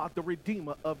with God, the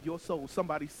Redeemer of your soul.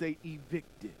 Somebody say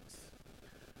evicted.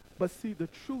 But see, the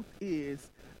truth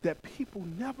is that people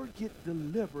never get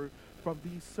delivered from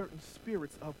these certain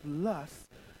spirits of lust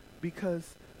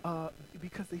because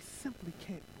they simply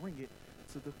can't bring it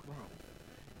to the throne.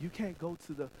 You can't go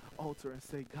to the altar and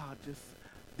say, God,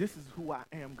 this is who I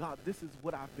am. God, this is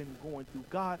what I've been going through.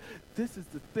 God, this is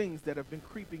the things that have been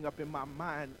creeping up in my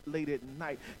mind late at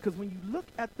night. Because when you look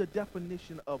at the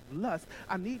definition of lust,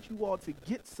 I need you all to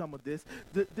get some of this.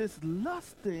 This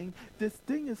lust thing, this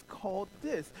thing is called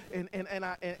this. And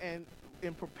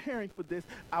in preparing for this,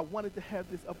 I wanted to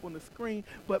have this up on the screen,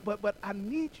 but I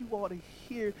need you all to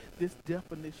hear this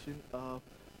definition of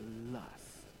lust.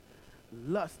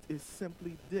 Lust is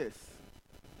simply this: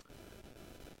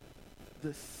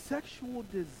 the sexual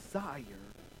desire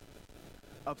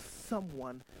of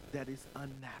someone that is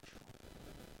unnatural.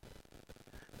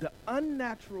 The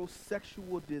unnatural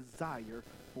sexual desire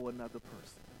for another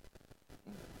person.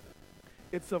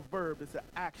 It's a verb, it's an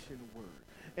action word.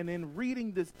 And in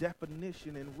reading this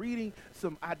definition and reading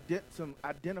some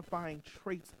identifying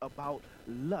traits about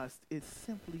lust, it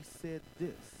simply said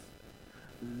this: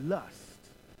 lust,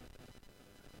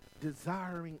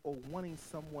 desiring or wanting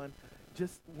someone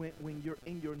just when you're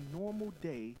in your normal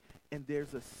day, and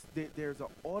there's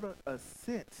a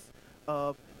sense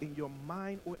of in your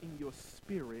mind or in your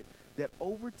spirit that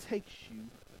overtakes you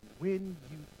when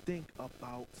you think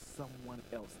about someone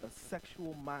else, a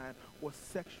sexual mind or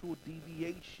sexual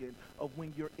deviation of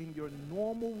when you're in your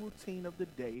normal routine of the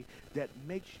day that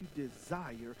makes you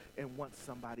desire and want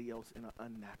somebody else in an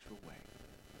unnatural way.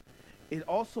 It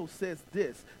also says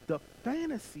this: the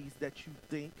fantasies that you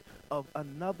think of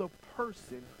another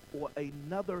person or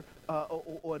another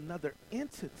or another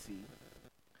entity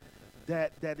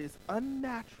that is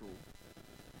unnatural,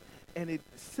 and it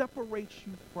separates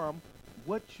you from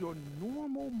what your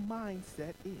normal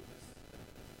mindset is.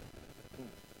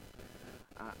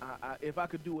 If I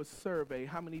could do a survey,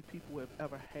 how many people have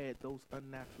ever had those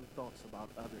unnatural thoughts about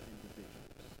other individuals?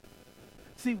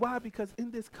 See why? Because in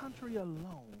this country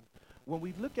alone, when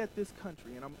we look at this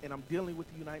country, and I'm dealing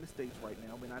with the United States right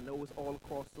now, and I know it's all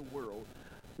across the world,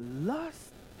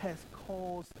 lust has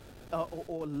caused,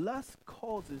 or lust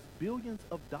causes billions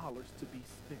of dollars to be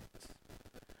spent.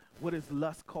 What is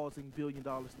lust causing $1 billion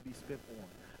to be spent on?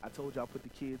 I told y'all put the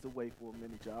kids away for a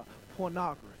minute, y'all.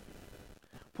 Pornography.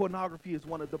 Pornography is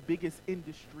one of the biggest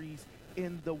industries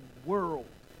in the world.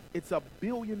 It's a $1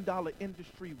 billion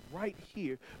industry right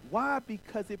here. Why?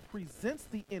 Because it presents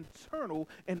the internal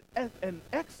and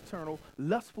external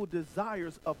lustful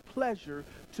desires of pleasure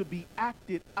to be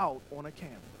acted out on a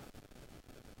camera.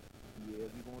 Yeah,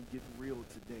 we're going to get real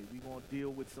today. We're going to deal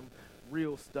with some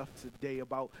real stuff today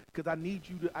about, because I need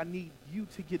you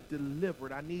to get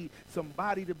delivered. I need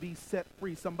somebody to be set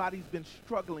free. Somebody's been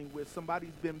struggling with,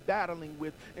 somebody's been battling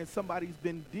with, and somebody's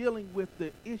been dealing with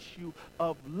the issue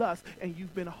of lust, and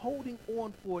you've been holding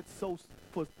on for it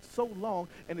for so long,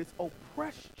 and it's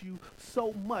oppressed you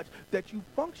so much that you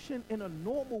function in a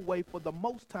normal way for the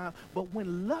most time, but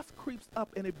when lust creeps up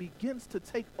and it begins to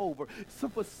take over, so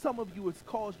for some of you it's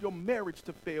caused your marriage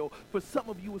to fail. For some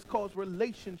of you it's caused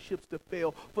relationships to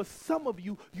fail. For some of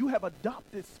you, you have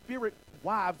adopted spirit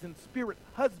wives and spirit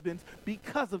husbands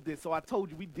because of this. So I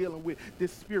told you we're dealing with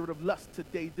this spirit of lust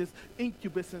today. This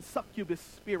incubus and succubus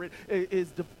spirit is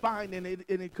defined, and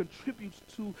it contributes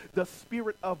to the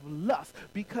spirit of lust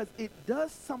because it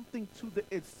does something to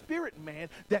its spirit man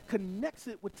that connects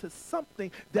it to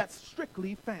something that's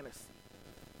strictly fantasy,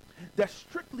 that's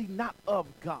strictly not of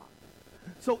God.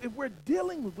 So if we're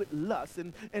dealing with lust,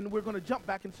 and we're going to jump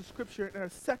back into scripture in a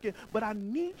second, but I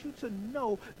need you to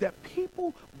know that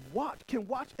people can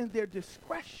watch in their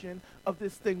discretion of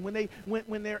this thing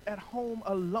when they're at home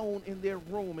alone in their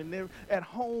room, and they're at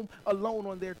home alone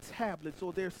on their tablets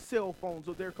or their cell phones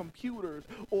or their computers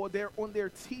or they're on their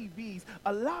TVs.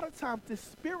 A lot of times this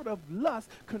spirit of lust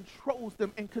controls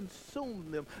them and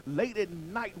consumes them late at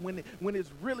night when it's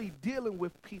really dealing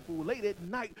with people, late at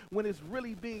night when it's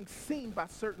really being seen by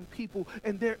certain people,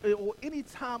 and or any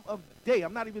time of day.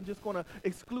 I'm not even just going to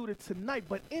exclude it tonight,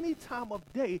 but any time of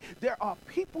day, there are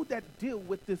people that deal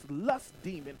with this lust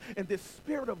demon and this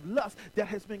spirit of lust that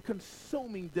has been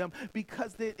consuming them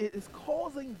because it is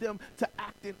causing them to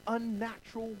act in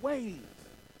unnatural ways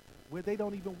where they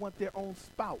don't even want their own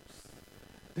spouse.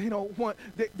 They don't want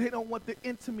the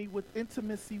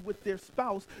intimacy with their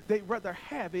spouse. They'd rather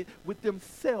have it with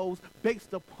themselves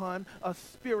based upon a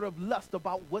spirit of lust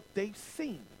about what they've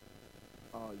seen.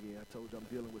 Oh yeah, I told you I'm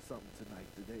dealing with something tonight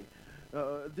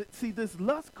today. See, this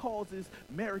lust causes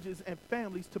marriages and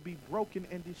families to be broken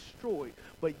and destroyed,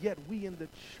 but yet we in the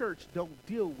church don't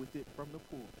deal with it from the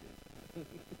pulpit.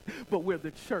 But we're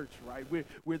the church, right?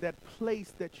 We're that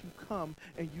place that you come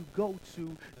and you go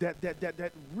to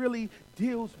that really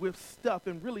deals with stuff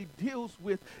and really deals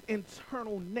with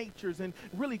internal natures and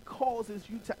really causes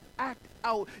you to act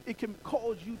out. It can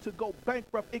cause you to go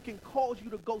bankrupt. It can cause you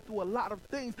to go through a lot of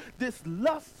things. This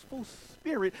lustful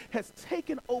spirit has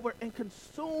taken over and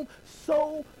consumed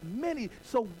so many.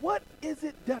 So what is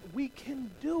it that we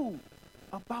can do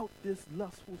about this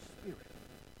lustful spirit?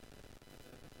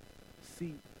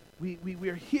 See,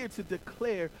 we're here to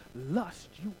declare lust.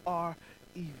 You are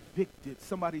evicted.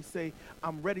 Somebody say,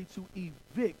 I'm ready to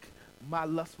evict my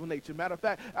lustful nature. Matter of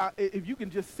fact, if you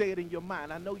can just say it in your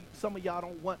mind. I know some of y'all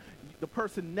don't want the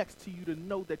person next to you to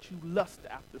know that you lust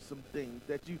after some things,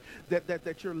 that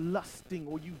you're lusting,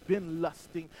 or you've been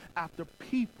lusting after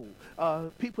people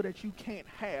that you can't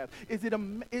have. Is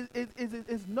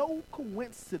no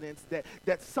coincidence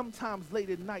that sometimes late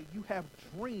at night you have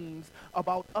dreams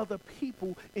about other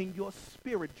people in your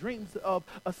spirit, dreams of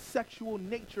a sexual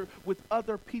nature with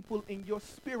other people in your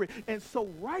spirit. And so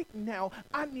right now,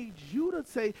 I need you to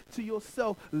say to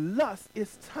yourself, lust,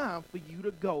 it's time for you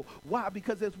to go. Why?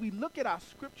 Because as we look at our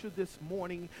scripture this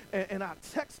morning and our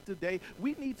text today,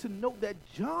 we need to know that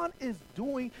John is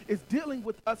dealing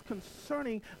with us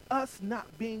concerning us not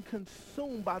being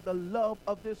consumed by the love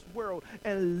of this world,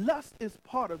 and lust is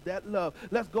part of that love.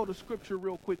 Let's go to scripture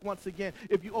real quick. Once again,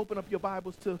 if you open up your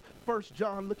Bibles to 1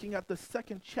 John, looking at the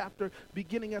 2nd chapter,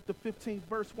 beginning at the 15th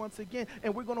verse once again,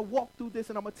 and we're going to walk through this,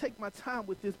 and I'm going to take my time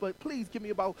with this, but please give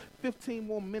me about 15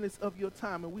 more minutes of your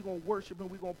time, and we're going to worship and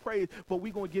we're going to praise, but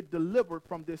we're going to get delivered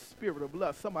from this spirit of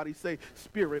lust. Somebody say,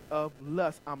 spirit of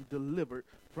lust, I'm delivered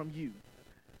from you.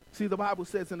 See, the Bible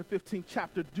says in the 15th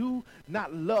chapter, do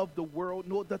not love the world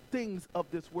nor the things of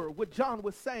this world. What John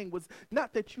was saying was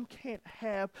not that you can't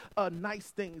have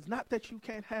nice things, not that you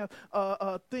can't have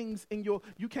things in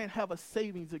you can't have a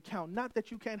savings account, not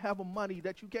that you can't have a money,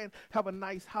 that you can't have a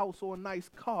nice house or a nice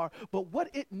car, but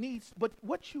what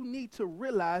you need to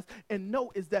realize and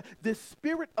know is that this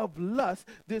spirit of lust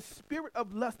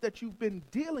that you've been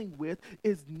dealing with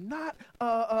is not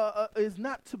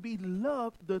to be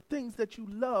loved, the things that you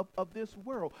love of this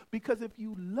world. Because if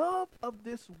you love of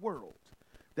this world,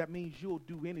 that means you'll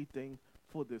do anything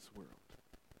for this world.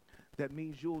 That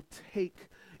means you'll take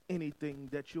anything,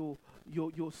 that you'll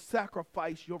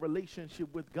sacrifice your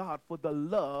relationship with God for the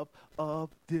love of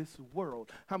this world.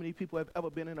 How many people have ever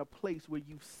been in a place where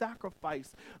you've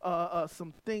sacrificed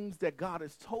some things that God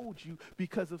has told you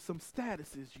because of some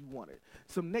statuses you wanted,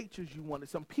 some natures you wanted,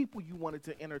 some people you wanted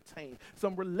to entertain,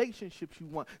 some relationships you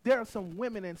want? There are some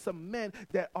women and some men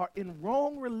that are in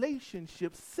wrong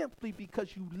relationships simply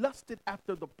because you lusted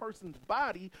after the person's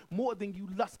body more than you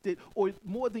lusted or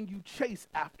more than you chase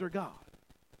after God.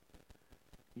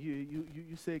 You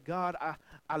say, God,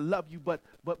 I love you, but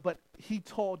he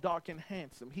tall, dark, and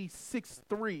handsome. He's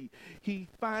 6'3". He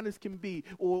fine as can be.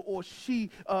 Or she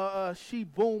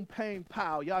boom, pang,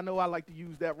 pow. Y'all know I like to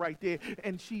use that right there.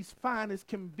 And she's fine as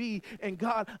can be. And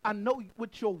God, I know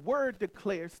what your word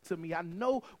declares to me. I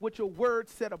know what your word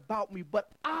said about me. But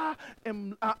my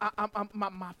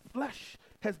flesh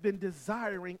has been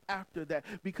desiring after that.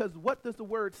 Because what does the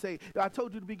word say? I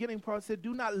told you the beginning part said,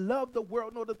 do not love the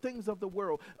world nor the things of the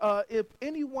world. If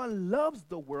anyone loves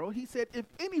the world, he said, if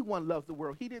anyone loves the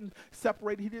world. He didn't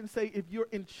separate. He didn't say if you're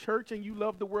in church and you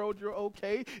love the world, you're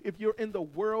okay. If you're in the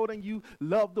world and you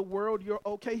love the world, you're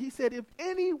okay. He said, if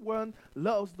anyone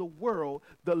loves the world,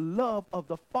 the love of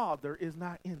the Father is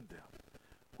not in them.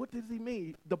 What does he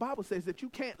mean? The Bible says that you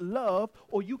can't love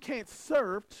or you can't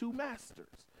serve two masters.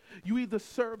 You either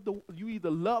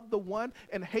love the one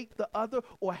and hate the other,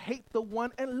 or hate the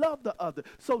one and love the other.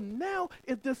 So now,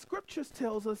 if the scriptures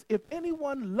tells us if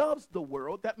anyone loves the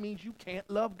world, that means you can't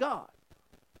love God.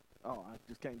 Oh, I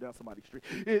just came down somebody's street.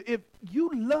 If you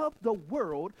love the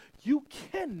world, you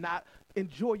cannot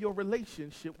enjoy your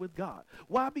relationship with God.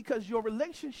 Why? Because your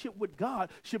relationship with God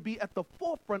should be at the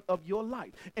forefront of your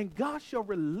life. And God shall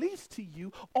release to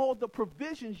you all the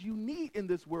provisions you need in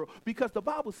this world. Because the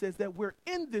Bible says that we're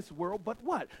in this world, but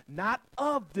what? Not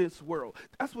of this world.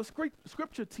 That's what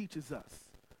scripture teaches us.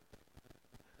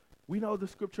 We know the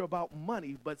scripture about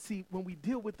money, but see, when we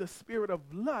deal with the spirit of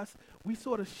lust, we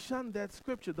sort of shun that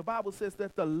scripture. The Bible says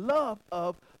that the love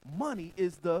of money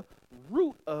is the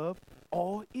root of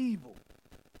all evil.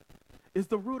 Is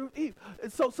the root of evil.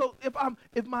 So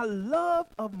if my love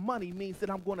of money means that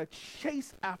I'm going to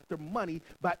chase after money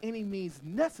by any means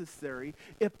necessary,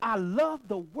 if I love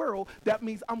the world, that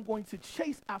means I'm going to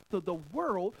chase after the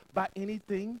world by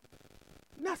anything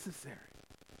necessary.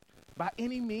 By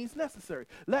any means necessary.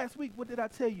 Last week, what did I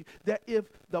tell you? That if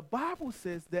the Bible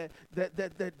says that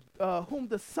whom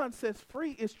the Son sets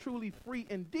free is truly free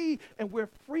indeed, and we're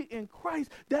free in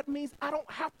Christ, that means I don't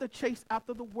have to chase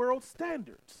after the world's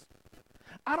standards.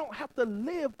 I don't have to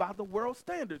live by the world's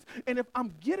standards. And if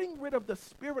I'm getting rid of the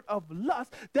spirit of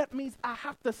lust, that means I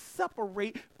have to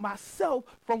separate myself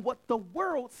from what the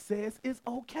world says is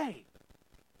okay.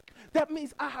 That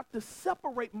means I have to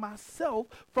separate myself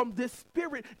from this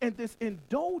spirit and this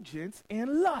indulgence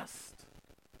in lust.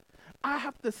 I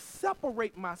have to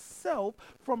separate myself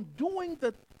from doing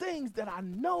the things that I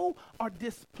know are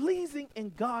displeasing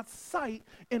in God's sight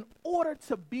in order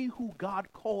to be who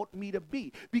God called me to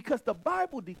be. Because the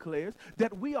Bible declares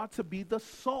that we are to be the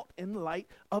salt and light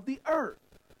of the earth.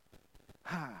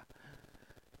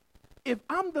 If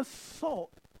I'm the salt,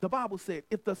 the Bible said,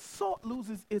 if the salt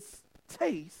loses its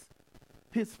taste,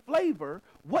 his flavor,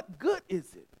 what good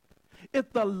is it?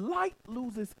 If the light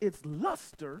loses its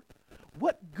luster,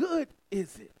 what good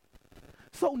is it?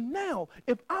 So now,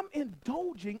 if I'm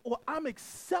indulging or I'm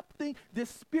accepting this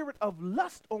spirit of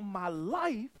lust on my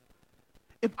life,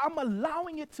 if I'm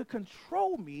allowing it to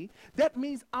control me, that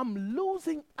means I'm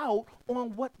losing out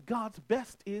on what God's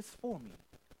best is for me.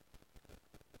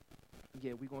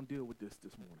 Yeah, we're going to deal with this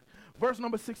morning. Verse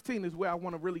number 16 is where I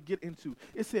want to really get into.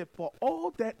 It said, for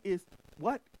all that is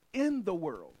what? In the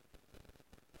world.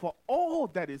 For all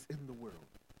that is in the world.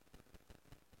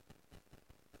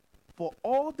 For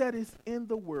all that is in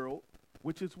the world,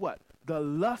 which is what? The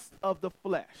lust of the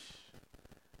flesh.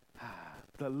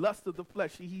 The lust of the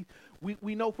flesh.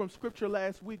 We know from scripture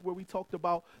last week where we talked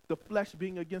about the flesh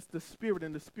being against the spirit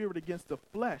and the spirit against the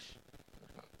flesh.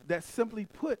 That simply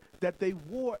put, that they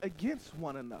war against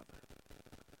one another.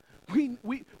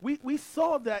 We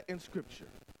saw that in Scripture.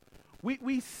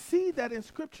 We see that in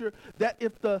Scripture, that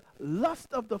if the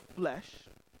lust of the flesh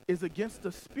is against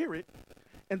the spirit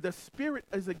and the spirit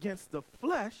is against the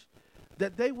flesh,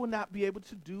 that they will not be able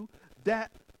to do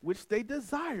that which they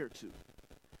desire to.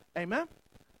 Amen?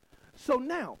 So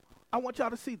now, I want y'all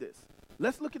to see this.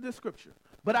 Let's look at this Scripture.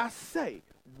 But I say,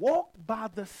 walk by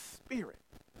the Spirit.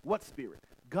 What Spirit?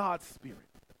 God's Spirit.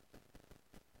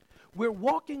 We're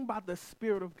walking by the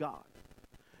Spirit of God.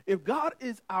 If God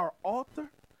is our author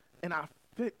and our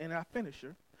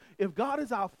finisher, if God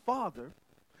is our Father,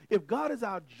 if God is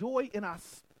our joy and our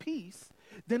peace,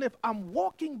 then if I'm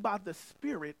walking by the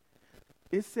Spirit,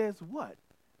 it says what?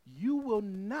 You will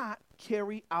not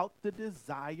carry out the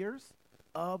desires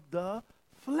of the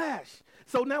flesh.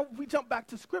 So now we jump back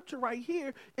to Scripture right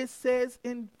here. It says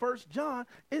in 1 John,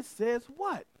 it says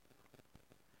what?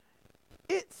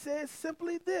 It says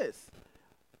simply this: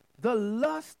 the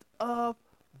lust of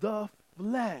the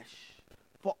flesh,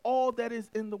 for all that is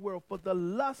in the world, for the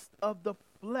lust of the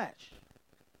flesh,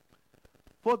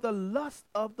 for the lust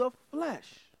of the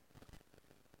flesh,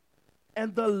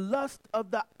 and the lust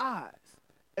of the eyes,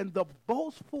 and the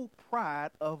boastful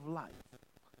pride of life.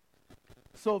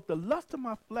 So if the lust of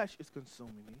my flesh is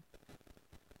consuming me,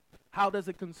 how does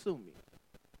it consume me?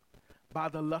 By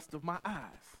the lust of my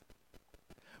eyes.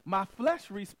 My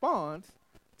flesh responds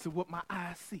to what my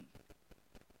eyes see.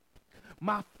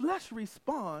 My flesh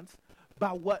responds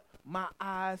by what my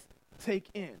eyes take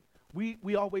in.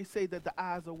 We always say that the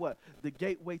eyes are what? The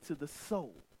gateway to the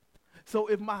soul. So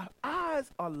if my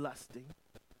eyes are lusting,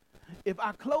 if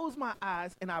I close my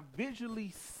eyes and I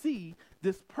visually see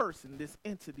this person, this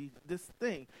entity, this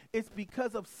thing, it's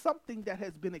because of something that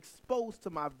has been exposed to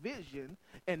my vision,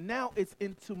 and now it's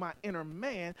into my inner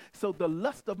man. So the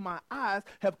lust of my eyes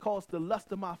have caused the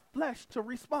lust of my flesh to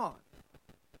respond.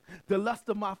 The lust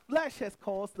of my flesh has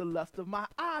caused the lust of my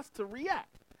eyes to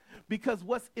react, because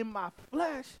what's in my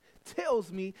flesh tells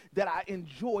me that I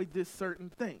enjoy this certain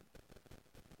thing.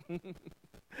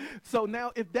 So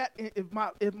now if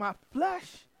my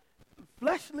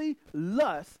fleshly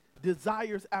lust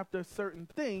desires after a certain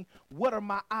thing, what are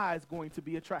my eyes going to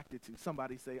be attracted to?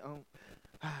 Somebody say,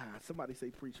 somebody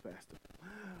say, preach, Pastor.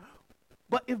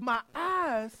 But if my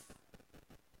eyes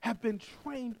have been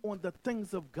trained on the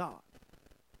things of God,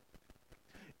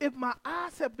 if my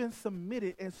eyes have been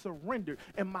submitted and surrendered,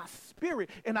 and my spirit,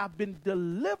 and I've been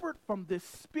delivered from this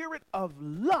spirit of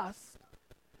lust,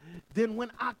 then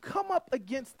when I come up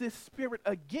against this spirit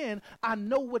again, I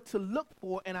know what to look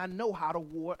for and I know how to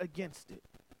war against it.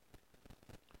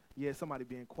 Yeah, somebody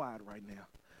being quiet right now.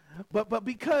 But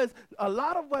because a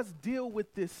lot of us deal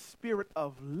with this spirit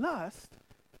of lust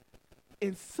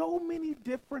in so many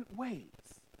different ways.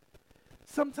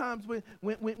 Sometimes when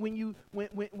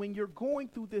you're going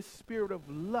through this spirit of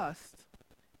lust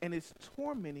and it's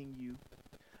tormenting you,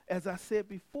 as I said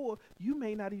before, you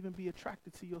may not even be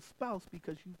attracted to your spouse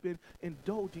because you've been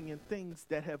indulging in things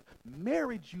that have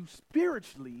married you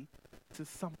spiritually to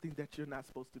something that you're not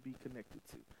supposed to be connected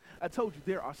to. I told you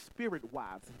there are spirit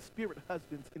wives and spirit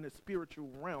husbands in the spiritual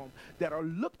realm that are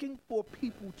looking for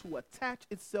people to attach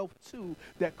itself to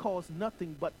that cause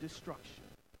nothing but destruction,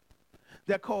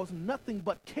 that cause nothing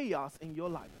but chaos in your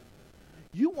life.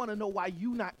 You want to know why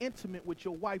you're not intimate with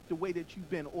your wife the way that you've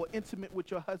been, or intimate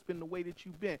with your husband the way that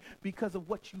you've been, because of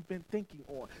what you've been thinking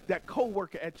on. That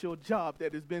coworker at your job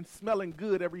that has been smelling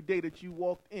good every day that you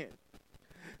walked in.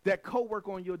 That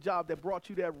coworker on your job that brought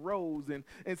you that rose. And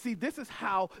see, this is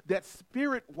how that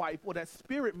spirit wife or that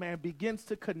spirit man begins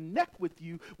to connect with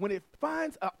you when it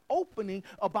finds an opening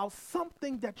about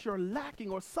something that you're lacking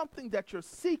or something that you're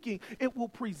seeking. It will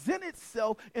present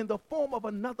itself in the form of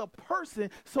another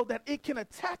person so that it can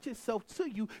attach itself to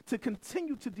you to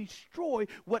continue to destroy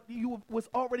what was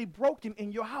already broken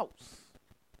in your house.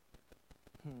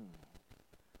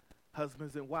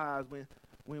 Husbands and wives,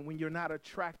 when you're not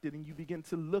attracted and you begin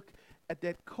to look at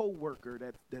that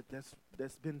coworker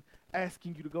that's been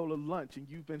asking you to go to lunch and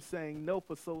you've been saying no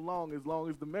for so long as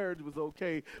the marriage was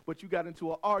okay, but you got into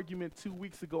an argument 2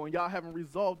 weeks ago and y'all haven't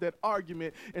resolved that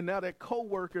argument, and now that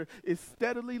coworker is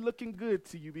steadily looking good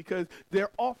to you because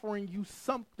they're offering you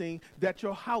something that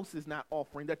your house is not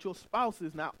offering, that your spouse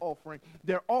is not offering.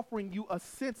 They're offering you a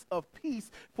sense of peace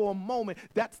for a moment.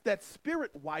 That's that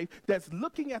spirit wife that's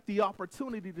looking at the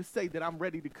opportunity to say that I'm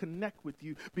ready ready to connect with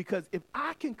you, because if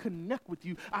I can connect with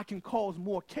you, I can cause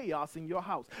more chaos in your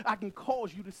house. I can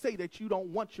cause you to say that you don't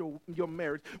want your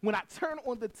marriage. When I turn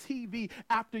on the TV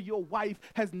after your wife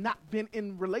has not been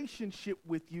in relationship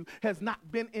with you, has not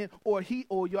been in, or he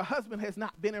or your husband has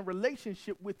not been in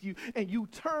relationship with you, and you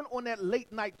turn on that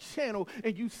late night channel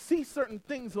and you see certain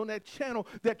things on that channel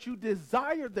that you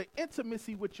desire the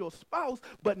intimacy with your spouse,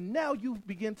 but now you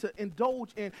begin to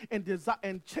indulge in desire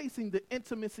and chasing the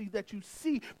intimacy that you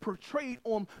see portrayed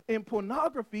in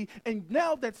pornography, and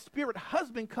now that spirit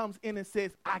husband comes in and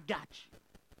says, I got you.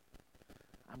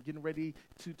 I'm getting ready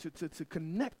to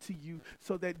connect to you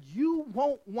so that you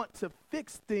won't want to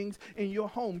fix things in your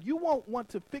home. You won't want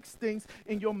to fix things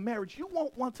in your marriage. You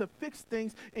won't want to fix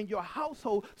things in your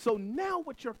household. So now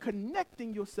what you're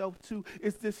connecting yourself to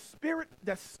is this spirit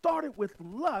that started with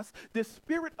lust, this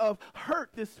spirit of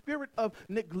hurt, this spirit of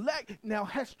neglect now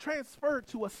has transferred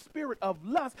to a spirit of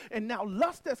lust, and now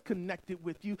lust has connected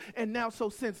with you. And now, so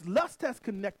since lust has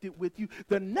connected with you,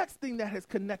 the next thing that has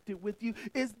connected with you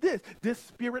is this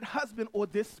spirit husband or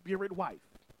this spirit wife.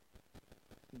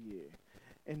 Yeah.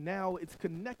 And now it's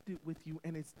connected with you,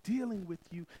 and it's dealing with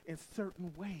you in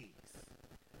certain ways,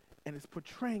 and it's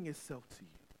portraying itself to you.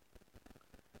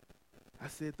 I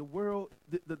said the world,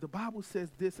 the Bible says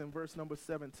this in verse number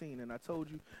 17, and I told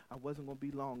you I wasn't going to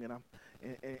be long,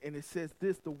 and it says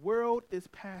this: the world is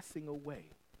passing away,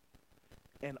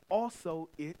 and also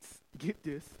its, get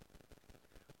this,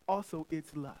 also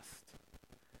its lust.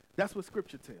 That's what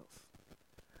Scripture tells.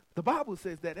 The Bible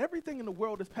says that everything in the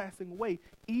world is passing away,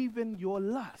 even your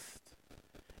lust.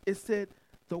 It said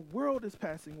the world is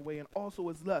passing away and also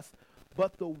its lust,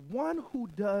 but the one who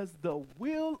does the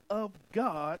will of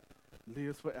God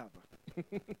lives forever.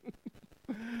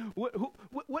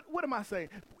 What am I saying?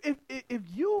 If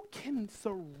you can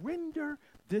surrender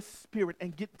this spirit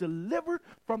and get delivered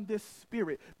from this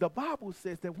spirit, the Bible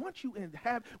says that once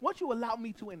you allow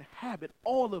me to inhabit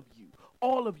all of you,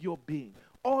 all of your being,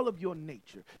 all of your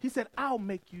nature. He said, I'll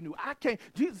make you new.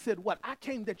 Jesus said what? I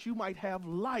came that you might have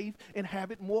life and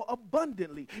have it more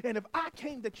abundantly. And if I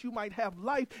came that you might have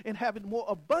life and have it more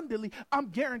abundantly, I'm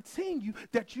guaranteeing you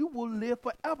that you will live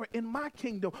forever in my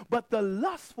kingdom. But the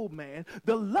lustful man,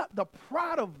 the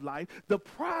pride of life, the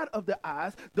pride of the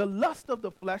eyes, the lust of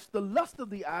the flesh, the lust of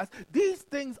the eyes, these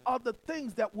things are the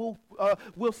things that will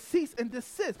cease and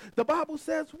desist. The Bible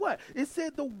says what? It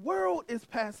said the world is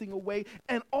passing away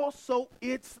and also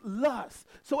its lust.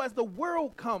 So as the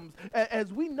world comes,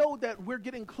 as we know that we're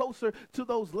getting closer to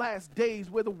those last days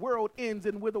where the world ends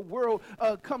and where the world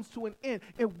comes to an end,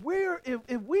 if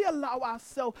we allow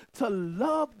ourselves to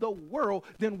love the world,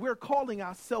 then we're calling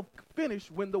ourselves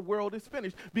finished when the world is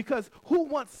finished. Because who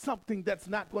wants something that's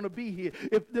not going to be here?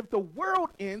 If the world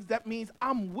ends, that means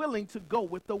I'm willing to go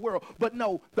with the world. But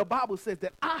no, the Bible says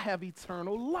that I have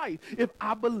eternal life if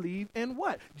I believe in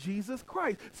what? Jesus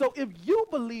Christ. So if you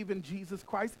believe in Jesus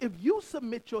Christ, if you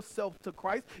submit yourself to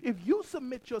Christ, if you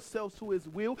submit yourselves to his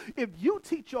will, if you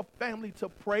teach your family to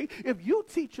pray, if you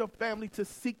teach your family to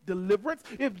seek deliverance,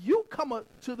 if you come up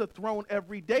to the throne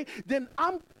every day, then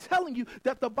I'm telling you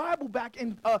that the Bible back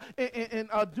in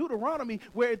Deuteronomy,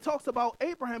 where it talks about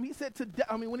Abraham, he said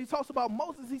when he talks about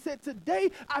Moses, he said, today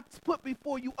I put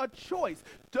before you a choice,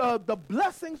 the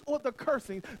blessings or the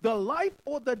cursings, the life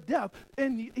or the death.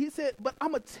 And he said, but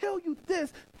I'm going to tell you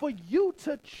this, for you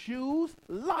to choose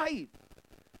life,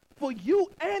 for you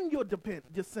and your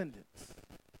descendants.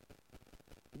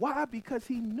 Why? Because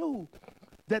he knew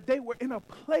that they were in a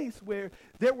place where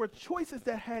there were choices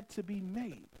that had to be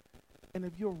made. And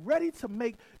if you're ready to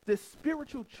make this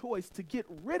spiritual choice to get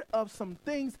rid of some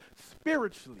things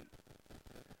spiritually,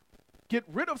 get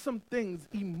rid of some things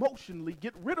emotionally,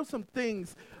 get rid of some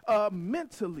things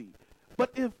mentally, but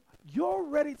if you're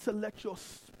ready to let your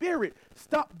spirit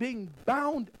stop being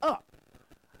bound up,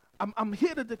 I'm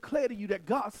here to declare to you that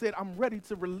God said, I'm ready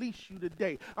to release you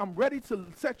today. I'm ready to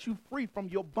set you free from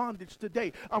your bondage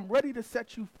today. I'm ready to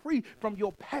set you free from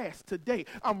your past today.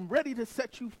 I'm ready to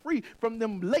set you free from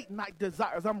them late night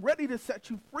desires. I'm ready to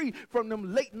set you free from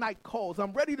them late night calls.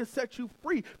 I'm ready to set you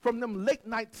free from them late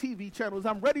night TV channels.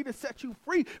 I'm ready to set you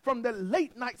free from the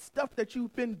late night stuff that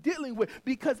you've been dealing with.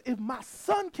 Because if my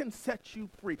son can set you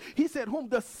free, he said, whom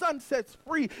the son sets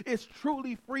free is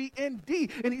truly free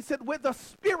indeed. And he said, where the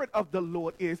spirit of the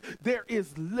Lord is, there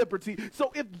is liberty.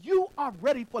 So if you are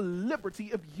ready for liberty,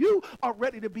 if you are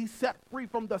ready to be set free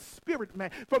from the spirit,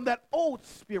 man, from that old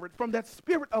spirit, from that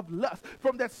spirit of lust,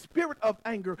 from that spirit of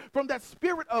anger, from that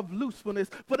spirit of loosefulness,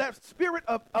 for that spirit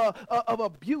of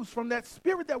abuse, from that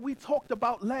spirit that we talked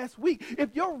about last week,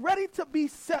 if you're ready to be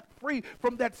set free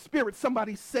from that spirit,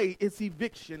 somebody say it's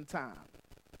eviction time.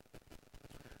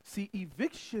 See,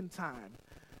 eviction time,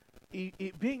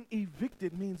 being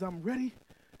evicted means I'm ready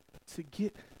to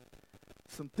get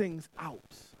some things out.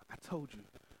 I told you.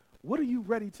 What are you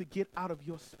ready to get out of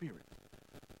your spirit?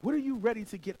 What are you ready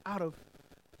to get out of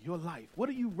your life? What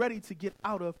are you ready to get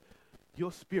out of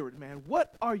your spirit, man?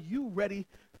 What are you ready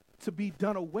to be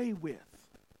done away with?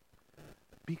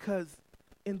 Because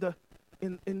in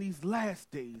these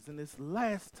last days, in this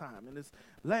last time, in this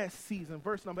last season,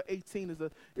 verse number 18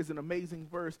 is an amazing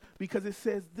verse because it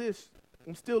says this.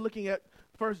 I'm still looking at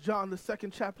 1 John, the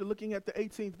 2nd chapter, looking at the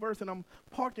 18th verse, and I'm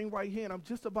parking right here, and I'm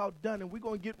just about done, and we're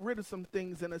going to get rid of some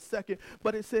things in a second.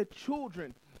 But it said,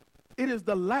 children, it is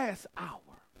the last hour.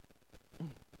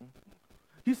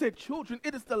 He said, children,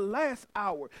 it is the last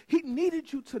hour. He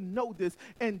needed you to know this.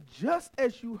 And just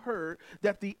as you heard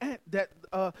that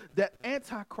that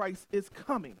Antichrist is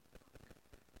coming.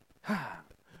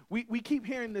 We keep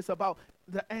hearing this about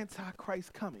the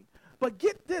Antichrist coming. But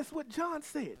get this, what John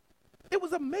said. It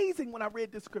was amazing when I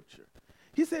read this scripture.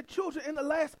 He said, children, in the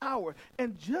last hour,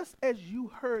 and just as you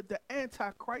heard the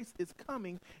Antichrist is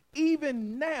coming,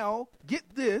 even now, get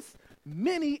this,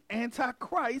 many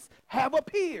Antichrists have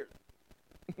appeared.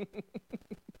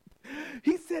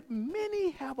 He said,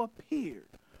 many have appeared.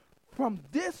 From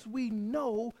this we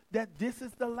know that this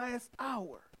is the last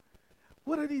hour.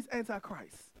 What are these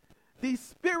Antichrists? These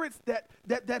spirits that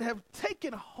have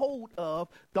taken hold of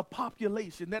the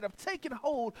population, that have taken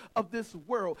hold of this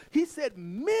world. He said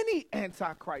many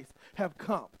Antichrists have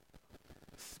come.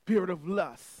 Spirit of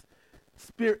lust,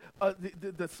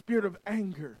 the spirit of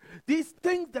anger. These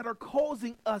things that are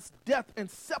causing us death and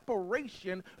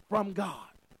separation from God.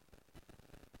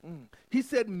 He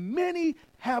said, many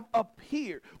have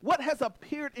appeared. What has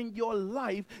appeared in your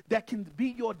life that can be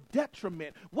your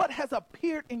detriment? What has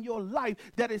appeared in your life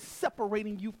that is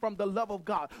separating you from the love of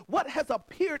God? What has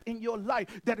appeared in your life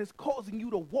that is causing you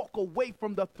to walk away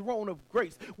from the throne of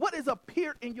grace? What has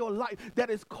appeared in your life that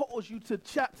has caused you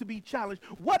to be challenged?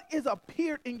 What has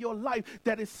appeared in your life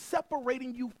that is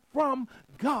separating you from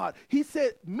God? He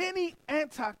said, many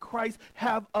antichrists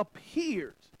have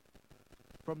appeared.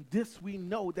 From this we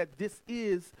know that this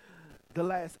is the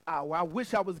last hour. I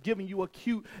wish I was giving you a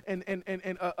cute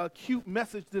a cute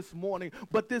message this morning,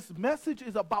 but this message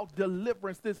is about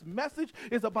deliverance. This message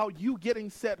is about you getting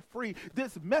set free.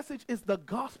 This message is the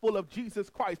gospel of Jesus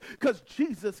Christ, because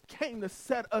Jesus came to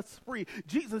set us free.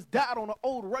 Jesus died on an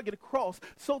old rugged cross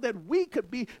so that we could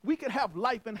have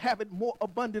life and have it more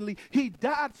abundantly. He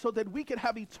died so that we could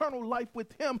have eternal life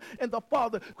with him and the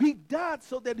Father. He died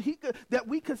so that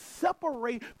we could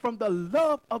separate from the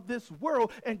love of this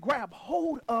world and grab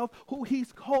hold of who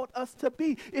he's called us to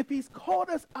be. If he's called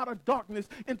us out of darkness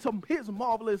into his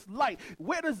marvelous light,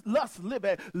 where does lust live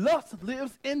at? Lust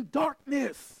lives in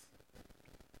darkness.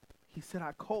 He said,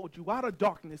 I called you out of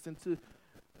darkness into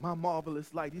my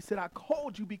marvelous light. He said, I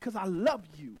called you because I love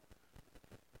you.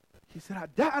 He said, I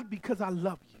died because I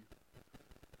love you.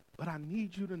 But I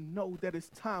need you to know that it's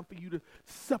time for you to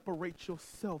separate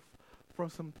yourself from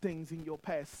some things in your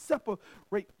past.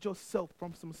 Separate yourself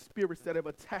from some spirits that have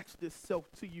attached itself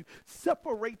to you.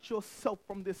 Separate yourself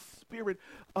from this spirit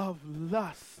of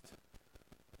lust.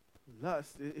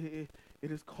 Lust, it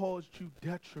has caused you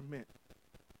detriment,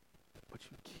 but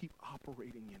you keep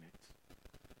operating in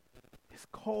it. It's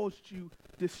caused you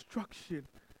destruction,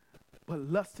 but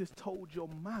lust has told your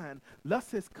mind.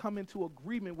 Lust has come into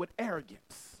agreement with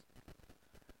arrogance.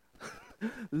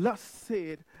 Lust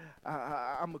said,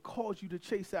 I'm going to cause you to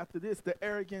chase after this. The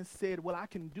arrogance said, well, I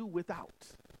can do without.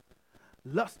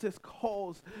 Lust has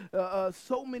caused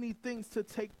so many things to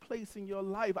take place in your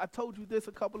life. I told you this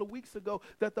a couple of weeks ago,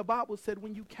 that the Bible said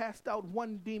when you cast out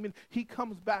one demon, he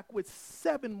comes back with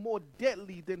 7 more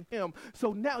deadly than him.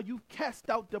 So now you've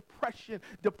cast out depression.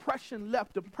 Depression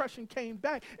left. Depression came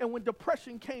back. And when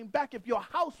depression came back, if your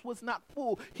house was not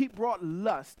full, he brought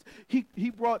lust.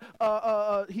 He brought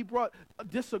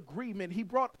disagreement. He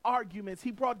brought arguments.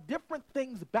 He brought different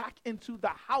things back into the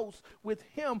house with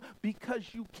him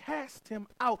because you cast him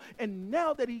out. And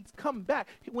now that he's come back,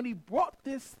 when he brought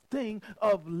this thing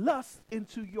of lust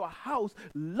into your house,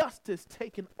 lust has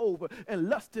taken over, and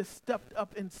lust has stepped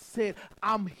up and said,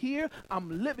 I'm here,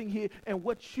 I'm living here, and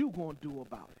what you gonna do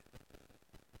about it?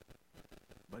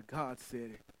 But God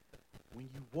said, when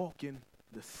you walk in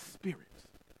the spirit,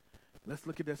 let's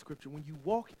look at that scripture. When you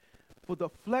walk, for the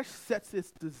flesh sets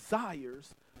its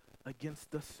desires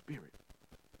against the spirit,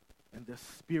 and the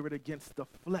spirit against the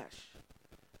flesh.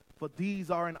 For these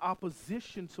are in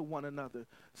opposition to one another,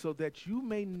 so that you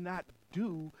may not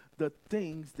do the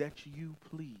things that you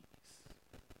please.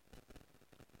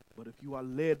 But if you are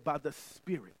led by the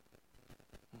Spirit,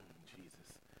 Jesus,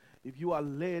 if you are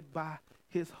led by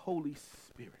his Holy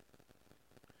Spirit,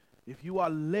 if you are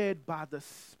led by the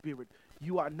Spirit,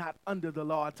 you are not under the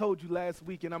law. I told you last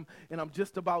week, and I'm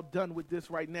just about done with this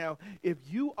right now. If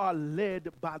you are led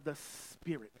by the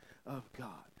Spirit of God,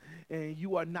 and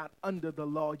you are not under the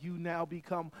law, you now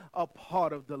become a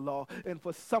part of the law. And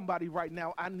for somebody right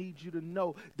now, I need you to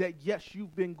know that yes,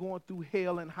 you've been going through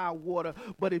hell and high water,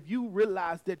 but if you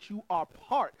realize that you are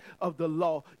part of the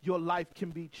law, your life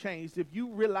can be changed. If you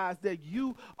realize that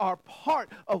you are part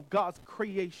of God's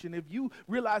creation, if you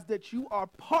realize that you are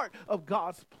part of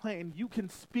God's plan, you can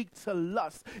speak to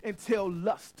lust and tell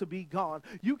lust to be gone.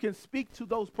 You can speak to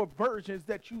those perversions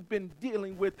that you've been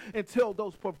dealing with and tell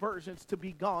those perversions to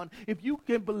be gone. If you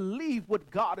can believe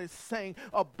what God is saying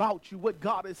about you, what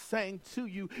God is saying to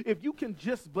you, if you can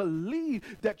just believe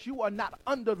that you are not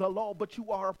under the law, but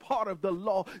you are a part of the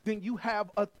law, then you have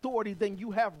authority, then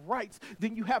you have rights,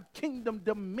 then you have kingdom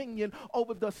dominion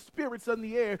over the spirits in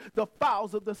the air, the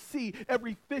fowls of the sea,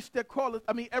 every fish that crawleth,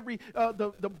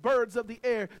 the birds of the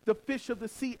air, the fish of the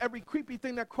sea, every creepy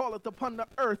thing that crawleth upon the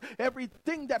earth,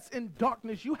 everything that's in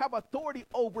darkness, you have authority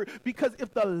over, because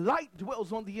if the light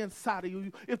dwells on the inside of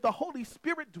you, if the Holy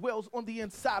Spirit dwells on the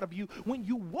inside of you, when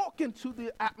you walk into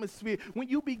the atmosphere, when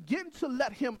you begin to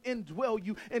let him indwell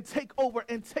you and take over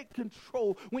and take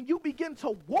control, when you begin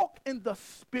to walk in the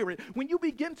Spirit, when you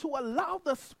begin to allow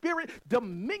the Spirit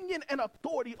dominion and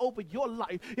authority over your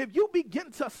life, if you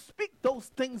begin to speak those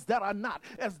things that are not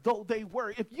as though they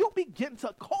were, if you begin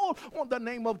to call on the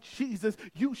name of Jesus,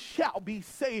 you shall be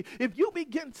saved. If you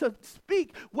begin to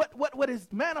speak what is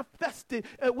manifested,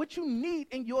 what you need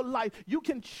in your life, you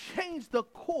can change the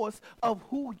course of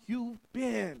who you've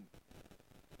been.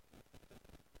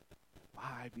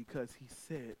 Why? Because he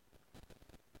said,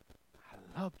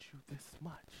 I loved you this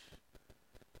much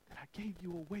that I gave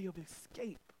you a way of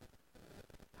escape.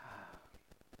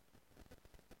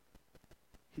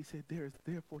 He said, there is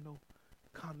therefore no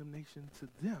condemnation to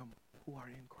them who are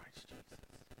in Christ Jesus.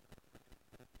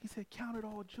 He said, count it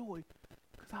all joy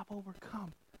because I've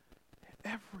overcome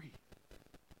every.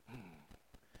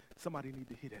 Somebody need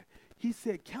to hear that. He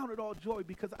said, count it all joy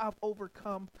because I've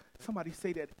overcome, somebody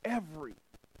say that, every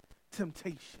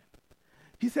temptation.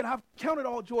 He said, I've counted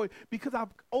all joy because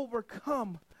I've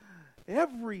overcome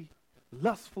every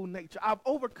lustful nature. I've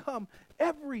overcome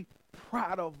every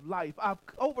pride of life. I've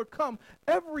overcome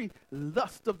every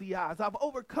lust of the eyes. I've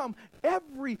overcome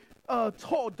every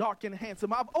tall, dark, and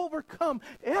handsome. I've overcome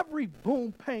every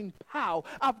boom, pang, pow.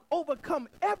 I've overcome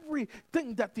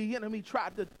everything that the enemy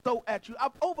tried to throw at you.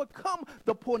 I've overcome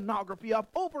the pornography. I've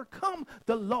overcome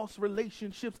the lost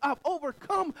relationships. I've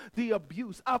overcome the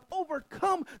abuse. I've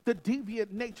overcome the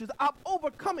deviant natures. I've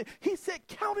overcome it. He said,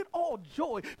 count it all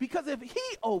joy, because if he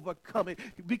overcome it,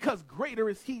 because greater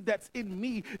is he that's in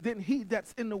me than he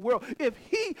that's in the world. If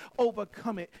he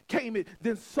overcome it, came it,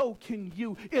 then so can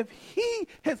you. If he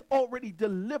has already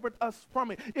delivered us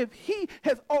from it, if he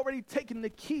has already taken the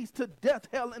keys to death,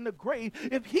 hell, and the grave,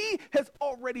 if he has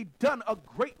already done a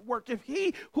great work, if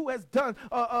he who has done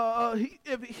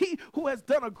if he who has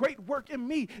done a great work in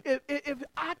me, if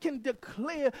I can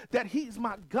declare that he's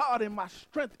my God and my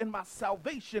strength and my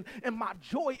salvation and my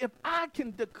joy, if I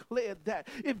can declare that,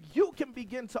 if you can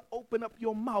begin to open up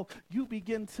your mouth, you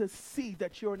begin to see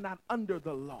that you're not under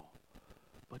the law,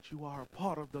 but you are a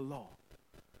part of the law.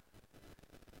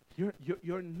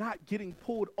 You're not getting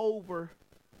pulled over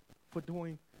for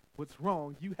doing what's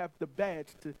wrong. You have the badge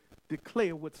to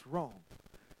declare what's wrong.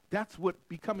 That's what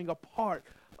becoming a part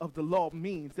of the law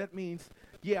means. That means,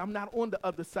 yeah, I'm not on the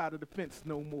other side of the fence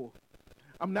no more.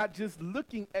 I'm not just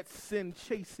looking at sin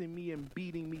chasing me and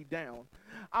beating me down.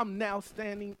 I'm now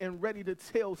standing and ready to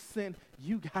tell sin,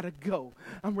 you gotta go.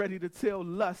 I'm ready to tell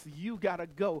lust, you gotta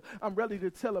go. I'm ready to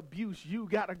tell abuse, you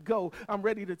gotta go. I'm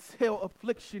ready to tell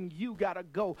affliction, you gotta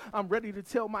go. I'm ready to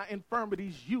tell my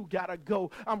infirmities, you gotta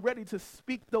go. I'm ready to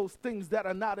speak those things that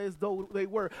are not as though they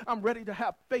were. I'm ready to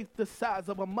have faith the size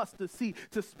of a mustard seed,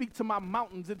 to speak to my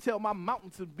mountains and tell my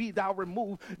mountains to be thou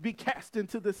removed, be cast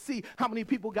into the sea. How many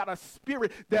people got a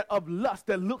spirit that of lust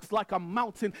that looks like a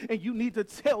mountain, and you need to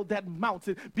tell that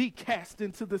mountain, be cast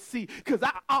into the sea? Because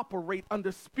I operate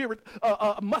under spirit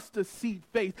mustard seed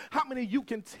faith. How many of you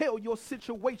can tell your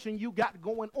situation you got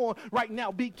going on right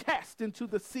now, be cast into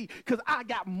the sea? Because I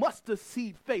got mustard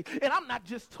seed faith. And I'm not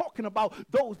just talking about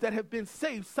those that have been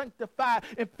saved, sanctified,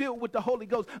 and filled with the Holy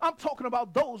Ghost. I'm talking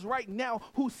about those right now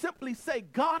who simply say,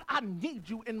 God, I need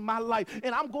you in my life,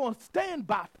 and I'm going to stand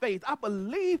by faith. I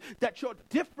believe that you're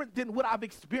different than what I've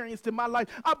experienced in my life.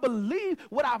 I believe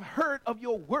what I've heard of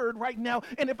your word right now. now,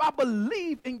 and if I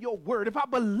believe in your word, if I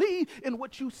believe in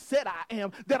what you said I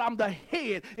am, that I'm the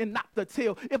head and not the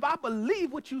tail, if I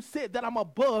believe what you said, that I'm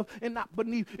above and not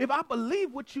beneath, if I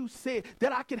believe what you said,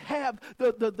 that I can have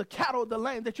the cattle of the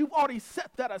land, that you've already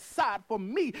set that aside for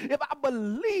me, if I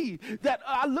believe that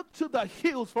I look to the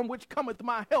hills from which cometh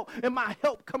my help, and my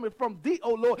help cometh from thee,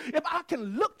 O Lord, if I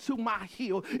can look to my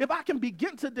hill, if I can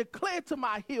begin to declare to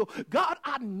my hill, God,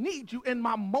 I need you in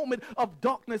my moment of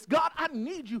darkness. God, I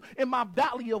need you in my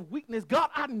valley of weakness. God,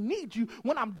 I need you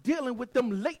when I'm dealing with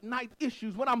them late night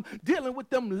issues, when I'm dealing with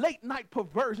them late night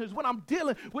perversions, when I'm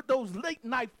dealing with those late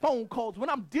night phone calls, when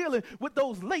I'm dealing with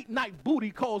those late night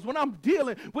booty calls, when I'm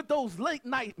dealing with those late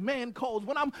night man calls,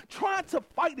 when I'm trying to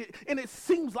fight it and it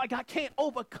seems like I can't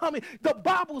overcome it. The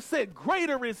Bible said,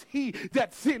 greater is he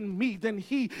that's in me than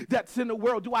he that's in the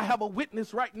world. Do I have a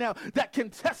witness right now that can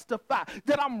testify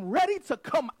that I'm ready to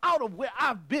come out of where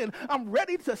I've been? I'm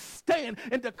ready to stand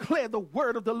and declare the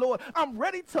word of the Lord. I'm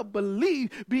ready to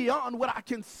believe beyond what I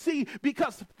can see,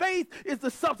 because faith is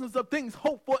the substance of things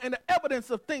hoped for and the evidence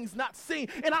of things not seen.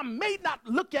 And I may not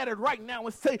look at it right now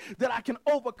and say that I can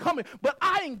overcome it, but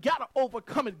I ain't got to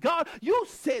overcome it. God, you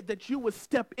said that you would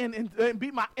step in and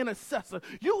be my intercessor.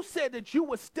 You said that you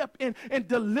would step in and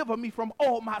deliver me from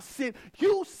all my sin.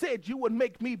 You said you would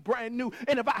make me brand new.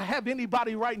 And if I have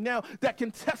anybody right now that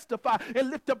can testify and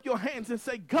lift up your hands and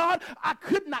say, God, I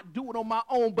could not do it on my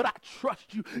own, but I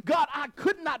trust you. God, I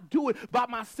could not do it by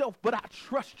myself, but I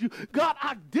trust you. God,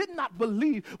 I did not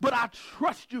believe, but I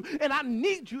trust you. And I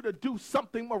need you to do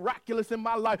something miraculous in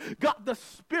my life. God, the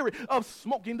spirit of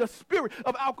smoking, the spirit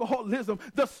of alcoholism,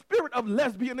 the spirit of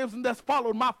lesbianism that's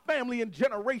followed my family in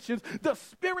generations, the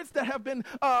spirits that have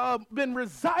been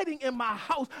residing in my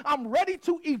house, I'm ready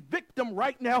to evict them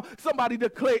right now. Somebody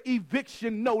declare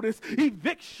eviction notice.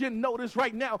 Eviction notice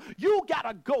right now. You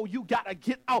gotta go. You gotta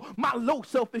get out. My low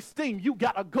self-esteem, you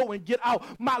gotta go and get out.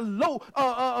 My low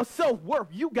self-worth,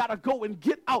 you gotta go and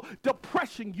get out.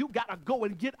 Depression, you gotta go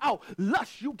and get out.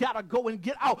 Lust, you gotta go and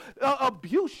get out.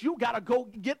 Abuse, you gotta go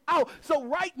get out. So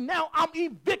right now, I'm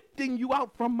evicting you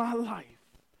out from my life.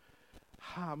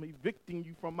 I'm evicting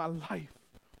you from my life.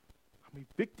 I'm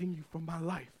evicting you from my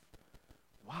life.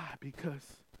 Why? Because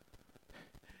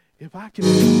if I can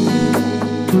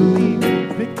believe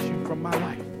and evict you from my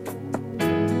life,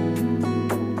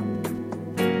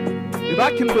 if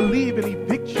I can believe and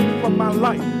evict you from my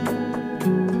life,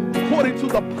 according to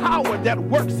the power that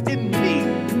works in me,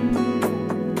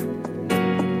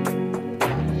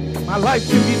 my life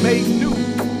can be made new.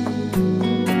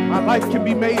 My life can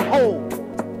be made whole.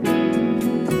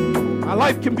 My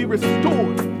life can be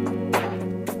restored.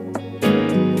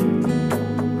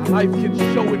 My life can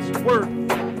show its worth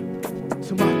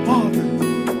to my Father,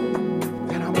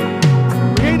 that I'm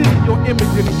created in your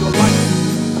image and in your likeness.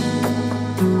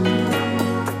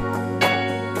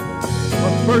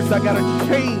 But first I gotta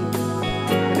change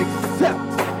and accept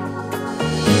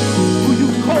who you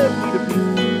called me to be.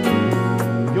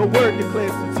 Your word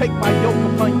declares to take my yoke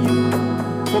upon you,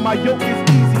 for my yoke is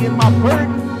easy and my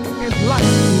burden is light.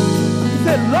 He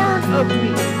said, learn of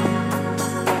me.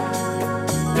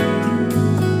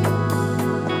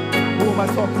 Who am I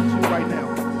talking to right now?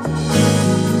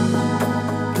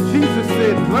 Jesus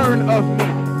said, learn of me.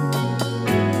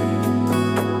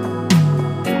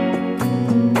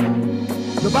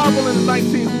 The Bible in the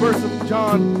 19th verse of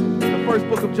John, the first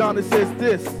book of John, it says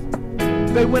this: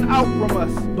 they went out from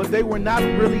us, but they were not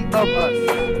really of us.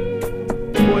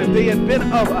 For if they had been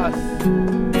of us,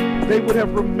 they would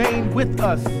have remained with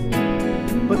us.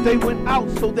 But they went out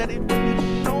so that it would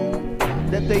be shown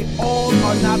that they all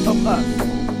are not of us.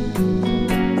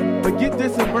 But get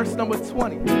this in verse number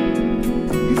 20.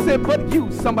 He said, but you,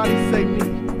 somebody say me,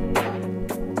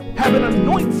 have an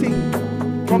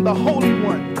anointing from the Holy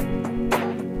One.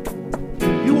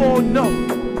 You all know.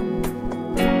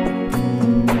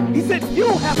 He said, you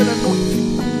have an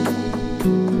anointing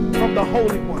from the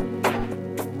Holy One.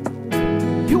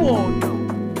 You all know.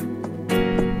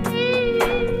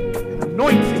 An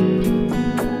anointing,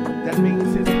 that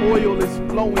means his oil is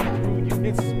flowing through you.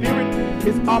 His spirit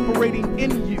is operating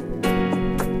in you.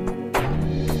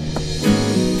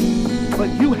 But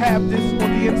you have this on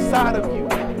the inside of you.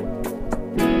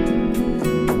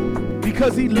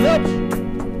 Because he loves you.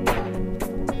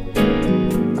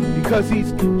 Because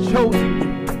he's chosen you.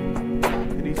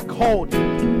 And he's called you.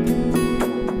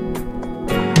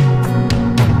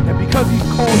 And because he's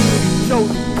called you and he's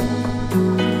chosen you,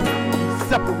 he's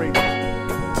separated you.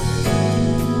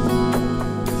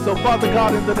 So Father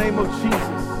God, in the name of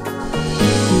Jesus,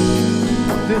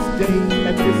 on this day,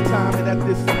 at this time, and at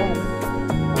this moment,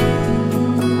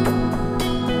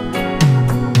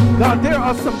 God, God, there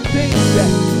are some things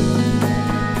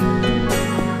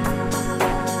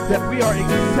that we are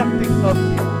accepting of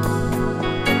you.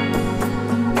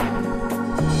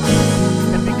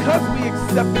 And because we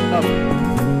accept it of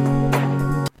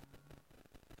you,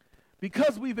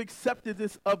 because we've accepted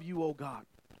this of you, oh God,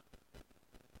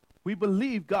 we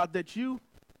believe, God, that you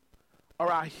are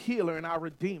our healer and our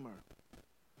redeemer.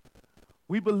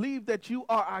 We believe that you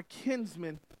are our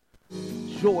kinsman,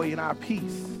 joy and our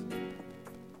peace.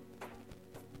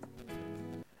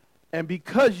 And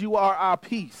because you are our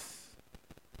peace,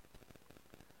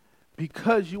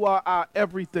 because you are our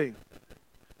everything,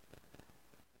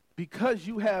 because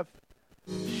you have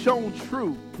shown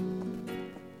true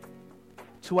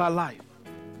to our life,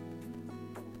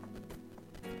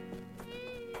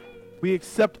 we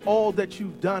accept all that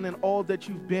you've done and all that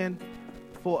you've been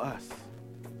for us.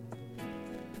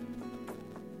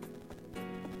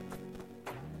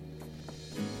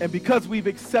 And because we've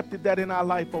accepted that in our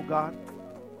life, oh God,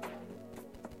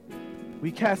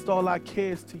 we cast all our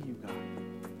cares to you, God.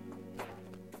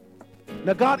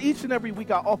 Now, God, each and every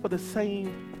week I offer the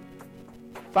same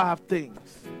 5 things.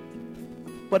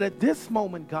 But at this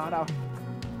moment, God,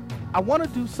 I want to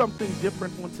do something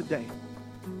different on today.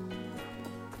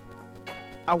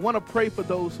 I want to pray for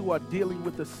those who are dealing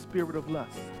with the spirit of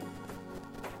lust.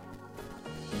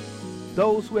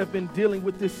 Those who have been dealing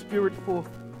with this spirit for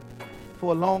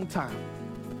a long time.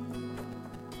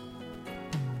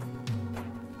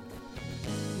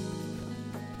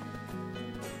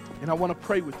 And I want to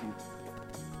pray with you.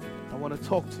 I want to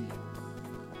talk to you.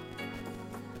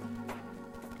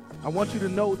 I want you to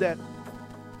know that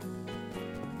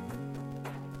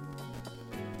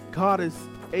God is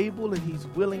able and he's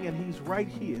willing and he's right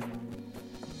here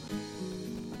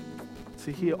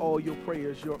to hear all your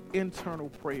prayers, your internal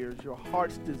prayers, your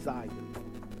heart's desire.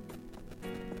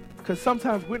 Because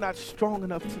sometimes we're not strong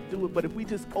enough to do it, but if we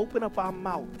just open up our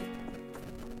mouth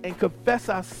and confess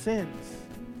our sins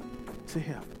to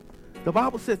him, the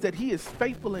Bible says that he is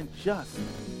faithful and just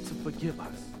to forgive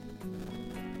us.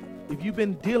 If you've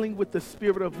been dealing with the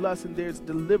spirit of lust and there's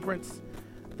deliverance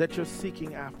that you're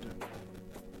seeking after,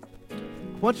 I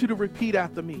want you to repeat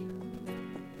after me.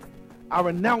 I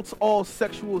renounce all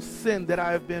sexual sin that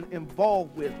I have been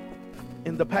involved with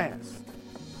in the past,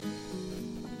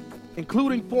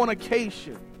 including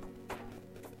fornication,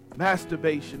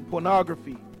 masturbation,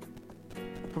 pornography,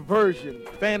 perversion,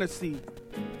 fantasy,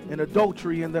 and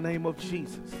adultery in the name of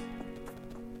Jesus.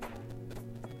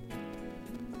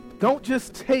 Don't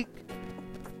just take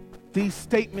these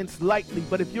statements lightly,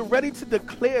 but if you're ready to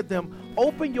declare them,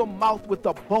 open your mouth with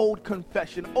a bold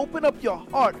confession. Open up your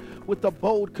heart with a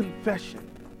bold confession.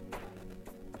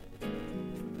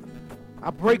 I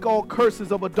break all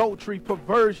curses of adultery,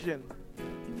 perversion,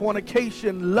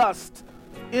 fornication, lust,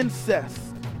 incest,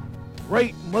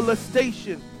 rape,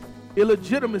 molestation,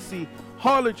 illegitimacy,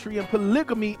 harlotry, and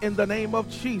polygamy in the name of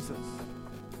Jesus.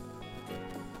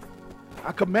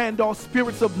 I command all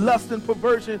spirits of lust and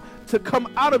perversion to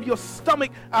come out of your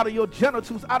stomach, out of your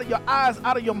genitals, out of your eyes,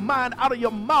 out of your mind, out of your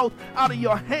mouth, out of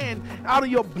your hand, out of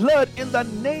your blood in the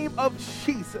name of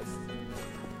Jesus.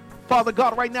 Father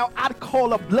God, right now, I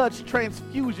call a blood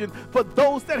transfusion for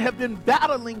those that have been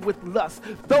battling with lust,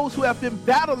 those who have been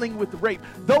battling with rape,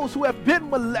 those who have been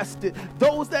molested,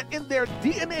 those that in their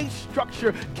DNA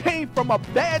structure came from a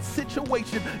bad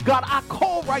situation. God, I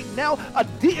call right now a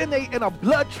DNA and a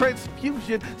blood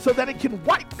transfusion so that it can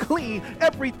wipe clean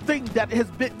everything that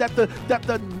has been, that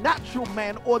the natural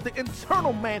man or the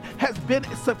internal man has been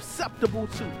susceptible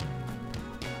to.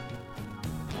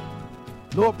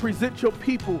 Lord, present your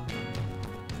people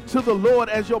to the Lord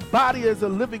as your body is a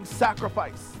living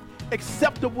sacrifice,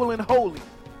 acceptable and holy.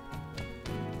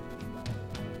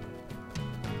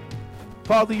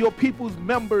 Father, your people's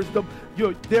members,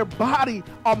 their body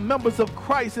are members of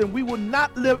Christ, and we will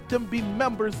not let them be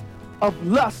members of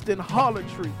lust and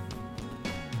harlotry.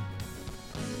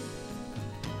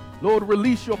 Lord,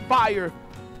 release your fire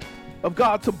of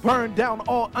God to burn down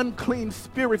all unclean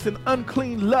spirits and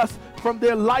unclean lust from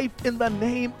their life in the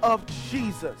name of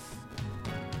Jesus.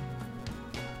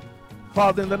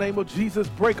 Father, in the name of Jesus,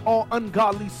 break all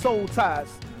ungodly soul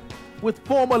ties with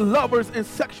former lovers and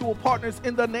sexual partners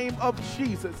in the name of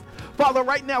Jesus. Father,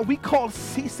 right now we call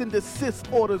cease and desist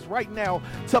orders right now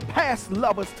to past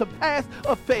lovers, to past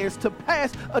affairs, to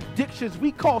past addictions.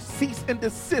 We call cease and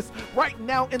desist right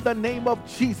now in the name of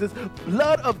Jesus.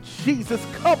 Blood of Jesus,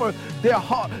 cover their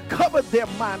heart, cover their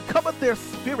mind, cover their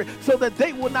spirit so that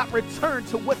they will not return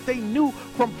to what they knew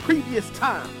from previous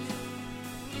times.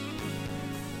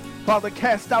 Father,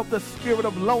 cast out the spirit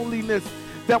of loneliness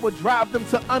that would drive them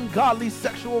to ungodly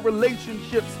sexual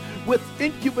relationships with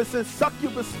incubus and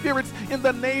succubus spirits in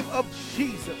the name of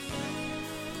Jesus.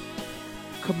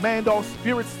 Command all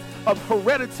spirits of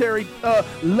hereditary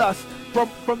lust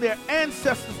from their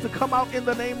ancestors to come out in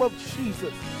the name of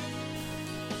Jesus.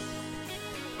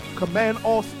 Command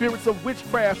all spirits of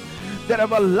witchcraft that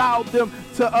have allowed them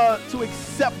to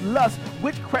accept lust,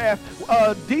 witchcraft,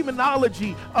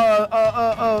 demonology,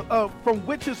 from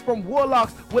witches, from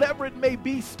warlocks, whatever it may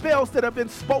be, spells that have been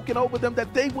spoken over them,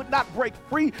 that they would not break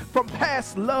free from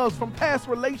past loves, from past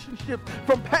relationships,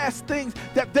 from past things,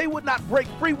 that they would not break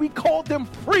free. We call them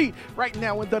free right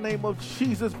now in the name of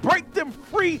Jesus. Break them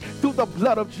free through the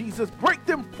blood of Jesus. Break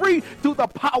them free through the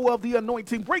power of the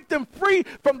anointing. Break them free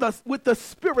with the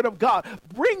Spirit of God.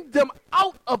 Bring them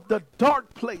out of the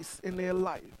dark place in their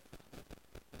life.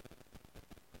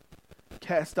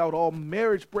 Cast out all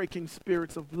marriage-breaking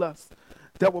spirits of lust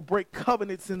that will break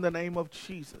covenants in the name of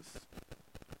Jesus.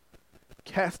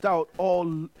 Cast out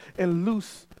all and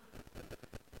loose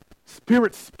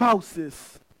spirit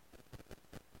spouses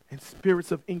and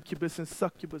spirits of incubus and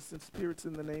succubus and spirits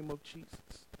in the name of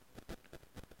Jesus.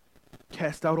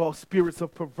 Cast out all spirits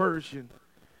of perversion,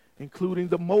 including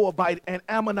the Moabite and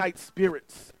Ammonite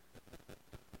spirits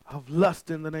of lust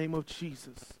in the name of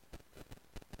Jesus.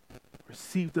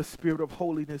 Receive the spirit of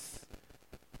holiness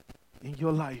in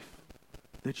your life,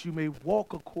 that you may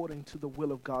walk according to the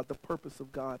will of God, the purpose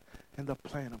of God, and the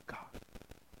plan of God.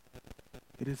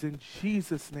 It is in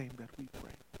Jesus' name that we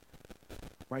pray.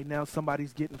 Right now,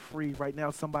 somebody's getting free. Right now,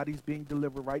 somebody's being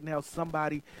delivered. Right now,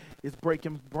 somebody is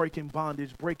breaking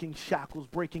bondage, breaking shackles,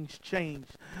 breaking chains.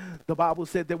 The Bible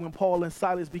said that when Paul and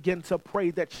Silas began to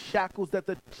pray, that shackles, that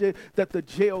the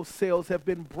jail cells have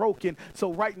been broken.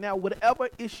 So right now, whatever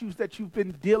issues that you've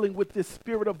been dealing with, this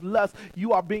spirit of lust,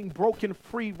 you are being broken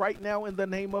free right now in the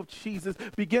name of Jesus.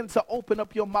 Begin to open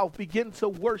up your mouth. Begin to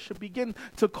worship. Begin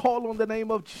to call on the name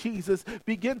of Jesus.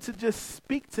 Begin to just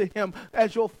speak to him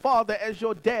as your Father, as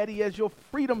your Daddy, as your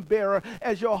freedom bearer,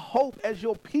 as your hope, as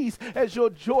your peace, as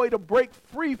your joy, to break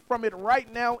free from it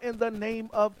right now in the name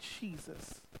of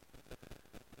Jesus.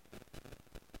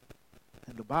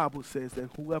 And the Bible says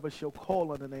that whoever shall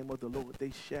call on the name of the Lord,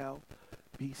 they shall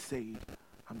be saved.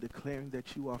 I'm declaring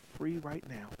that you are free right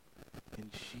now in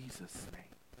Jesus' name.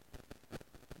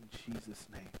 In Jesus'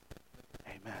 name.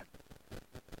 Amen.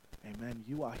 Amen.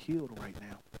 You are healed right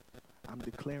now. I'm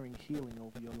declaring healing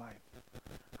over your life.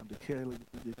 I'm declaring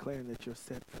that you're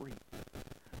set free.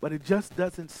 But it just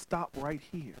doesn't stop right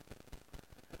here.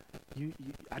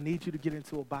 I need you to get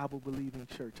into a Bible-believing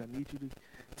church. I need you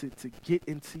to get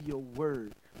into your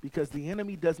word, because the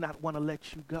enemy does not want to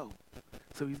let you go.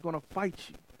 So he's going to fight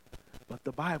you. But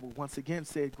the Bible, once again,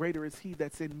 said, greater is he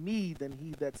that's in me than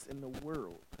he that's in the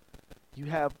world. You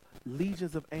have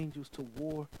legions of angels to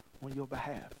war on your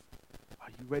behalf. Are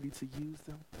you ready to use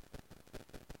them?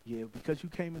 Yeah, because you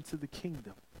came into the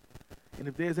kingdom. And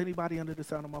if there's anybody under the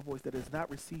sound of my voice that has not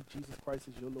received Jesus Christ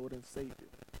as your Lord and Savior,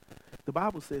 the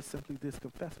Bible says simply this: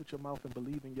 confess with your mouth and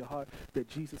believe in your heart that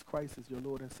Jesus Christ is your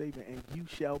Lord and Savior, and you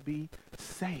shall be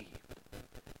saved.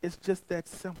 It's just that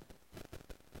simple.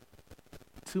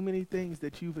 Too many things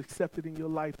that you've accepted in your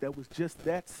life that was just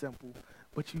that simple,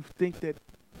 but you think that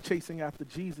chasing after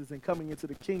Jesus and coming into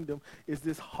the kingdom is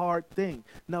this hard thing.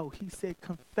 No, he said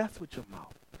confess with your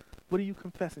mouth. What are you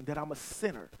confessing? That I'm a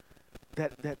sinner,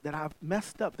 that I've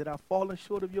messed up, that I've fallen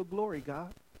short of your glory,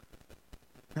 God.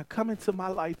 Now come into my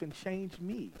life and change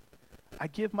me. I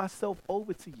give myself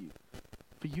over to you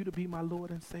for you to be my Lord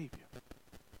and Savior.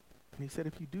 And he said,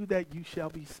 if you do that, you shall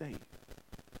be saved.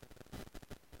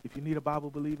 If you need a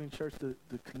Bible-believing church to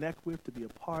connect with, to be a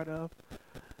part of,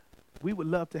 we would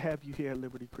love to have you here at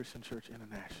Liberty Christian Church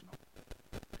International.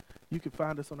 You can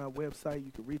find us on our website.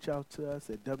 You can reach out to us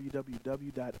at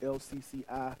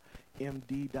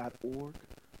www.lccimd.org.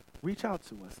 Reach out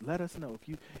to us. Let us know.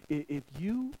 If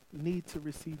you need to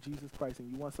receive Jesus Christ and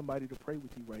you want somebody to pray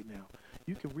with you right now,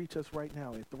 you can reach us right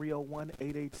now at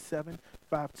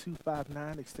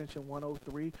 301-887-5259, extension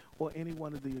 103, or any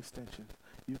one of the extensions.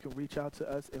 You can reach out to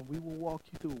us and we will walk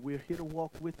you through. We're here to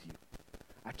walk with you.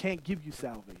 I can't give you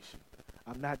salvation.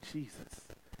 I'm not Jesus.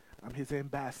 I'm his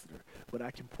ambassador, but I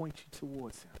can point you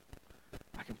towards him.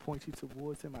 I can point you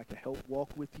towards him. I can help walk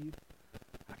with you.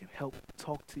 I can help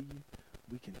talk to you.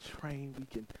 We can train. We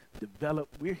can develop.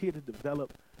 We're here to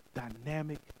develop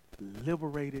dynamic,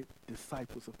 liberated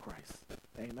disciples of Christ.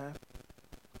 Amen?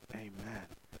 Amen.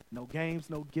 No games,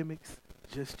 no gimmicks,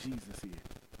 just Jesus here.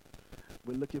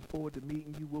 We're looking forward to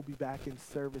meeting you. We'll be back in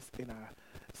service in our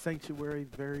sanctuary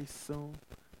very soon.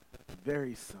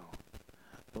 Very soon.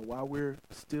 But while we're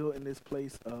still in this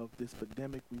place of this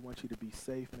pandemic, we want you to be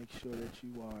safe. Make sure that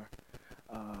you are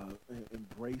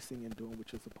embracing and doing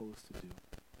what you're supposed to do.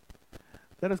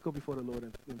 Let us go before the Lord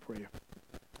in prayer.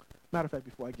 Matter of fact,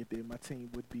 before I get there, my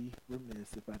team would be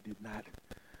remiss if I did not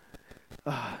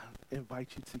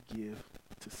invite you to give,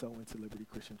 to sow into Liberty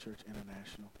Christian Church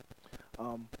International.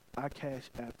 Our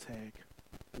Cash App tag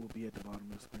will be at the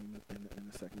bottom of the screen in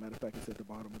a second. Matter of fact, it's at the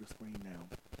bottom of the screen now.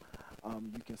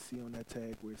 You can see on that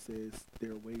tag where it says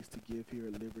there are ways to give here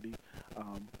at Liberty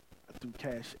through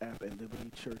Cash App at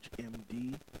Liberty Church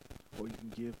MD, or you can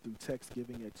give through text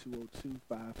giving at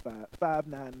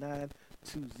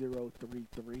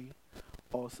 202-599-2033.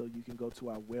 Also, you can go to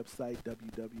our website,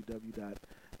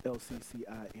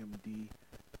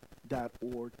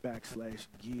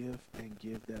 www.lccimd.org/give, and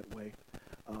give that way.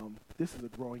 This is a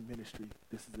growing ministry.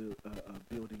 This is a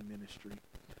building ministry.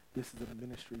 This is a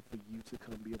ministry for you to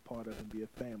come be a part of and be a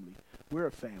family. We're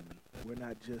a family. We're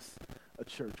not just a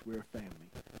church. We're a family.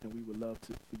 And we would love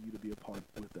for you to be a part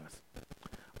with us.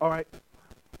 All right.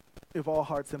 If all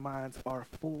hearts and minds are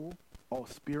full, all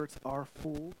spirits are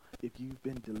full, if you've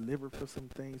been delivered from some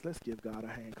things, let's give God a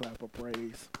hand clap of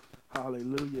praise.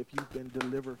 Hallelujah. If you've been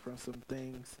delivered from some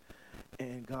things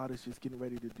and God is just getting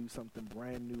ready to do something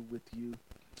brand new with you,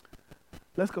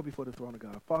 let's go before the throne of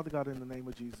God. Father God, in the name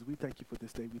of Jesus, we thank you for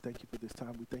this day. We thank you for this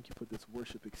time. We thank you for this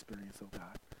worship experience, oh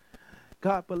God.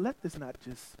 God, but let this not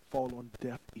just fall on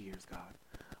deaf ears, God,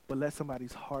 but let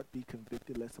somebody's heart be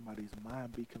convicted. Let somebody's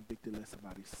mind be convicted. Let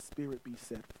somebody's spirit be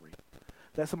set free.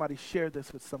 Let somebody share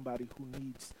this with somebody who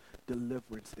needs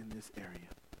deliverance in this area.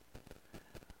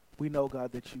 We know,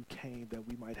 God, that you came that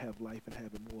we might have life and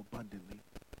have it more abundantly.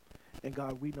 And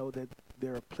God, we know that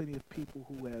there are plenty of people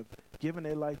who have given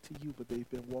their life to you, but they've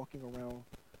been walking around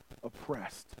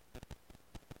oppressed.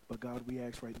 But God, we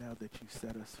ask right now that you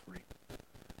set us free.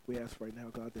 We ask right now,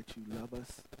 God, that you love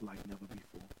us like never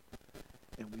before.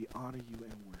 And we honor you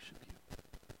and worship you.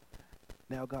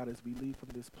 Now, God, as we leave from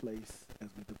this place,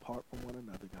 as we depart from one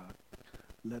another, God,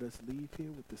 let us leave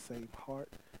here with the same heart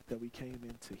that we came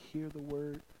in to hear the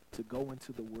word, to go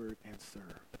into the word and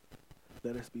serve.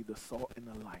 Let us be the salt and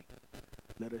the light.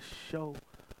 Let us show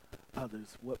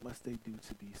others what must they do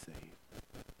to be saved.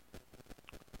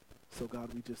 So,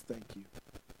 God, we just thank you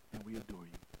and we adore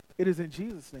you. It is in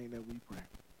Jesus' name that we pray.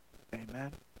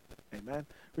 Amen. Amen.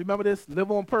 Remember this,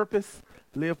 live on purpose,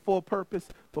 live for purpose,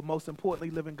 but most importantly,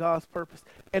 live in God's purpose.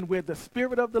 And where the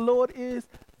Spirit of the Lord is,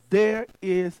 there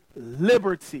is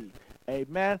liberty.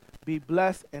 Amen. Be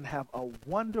blessed and have a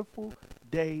wonderful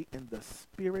day in the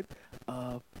Spirit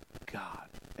of God.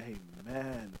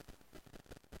 Amen.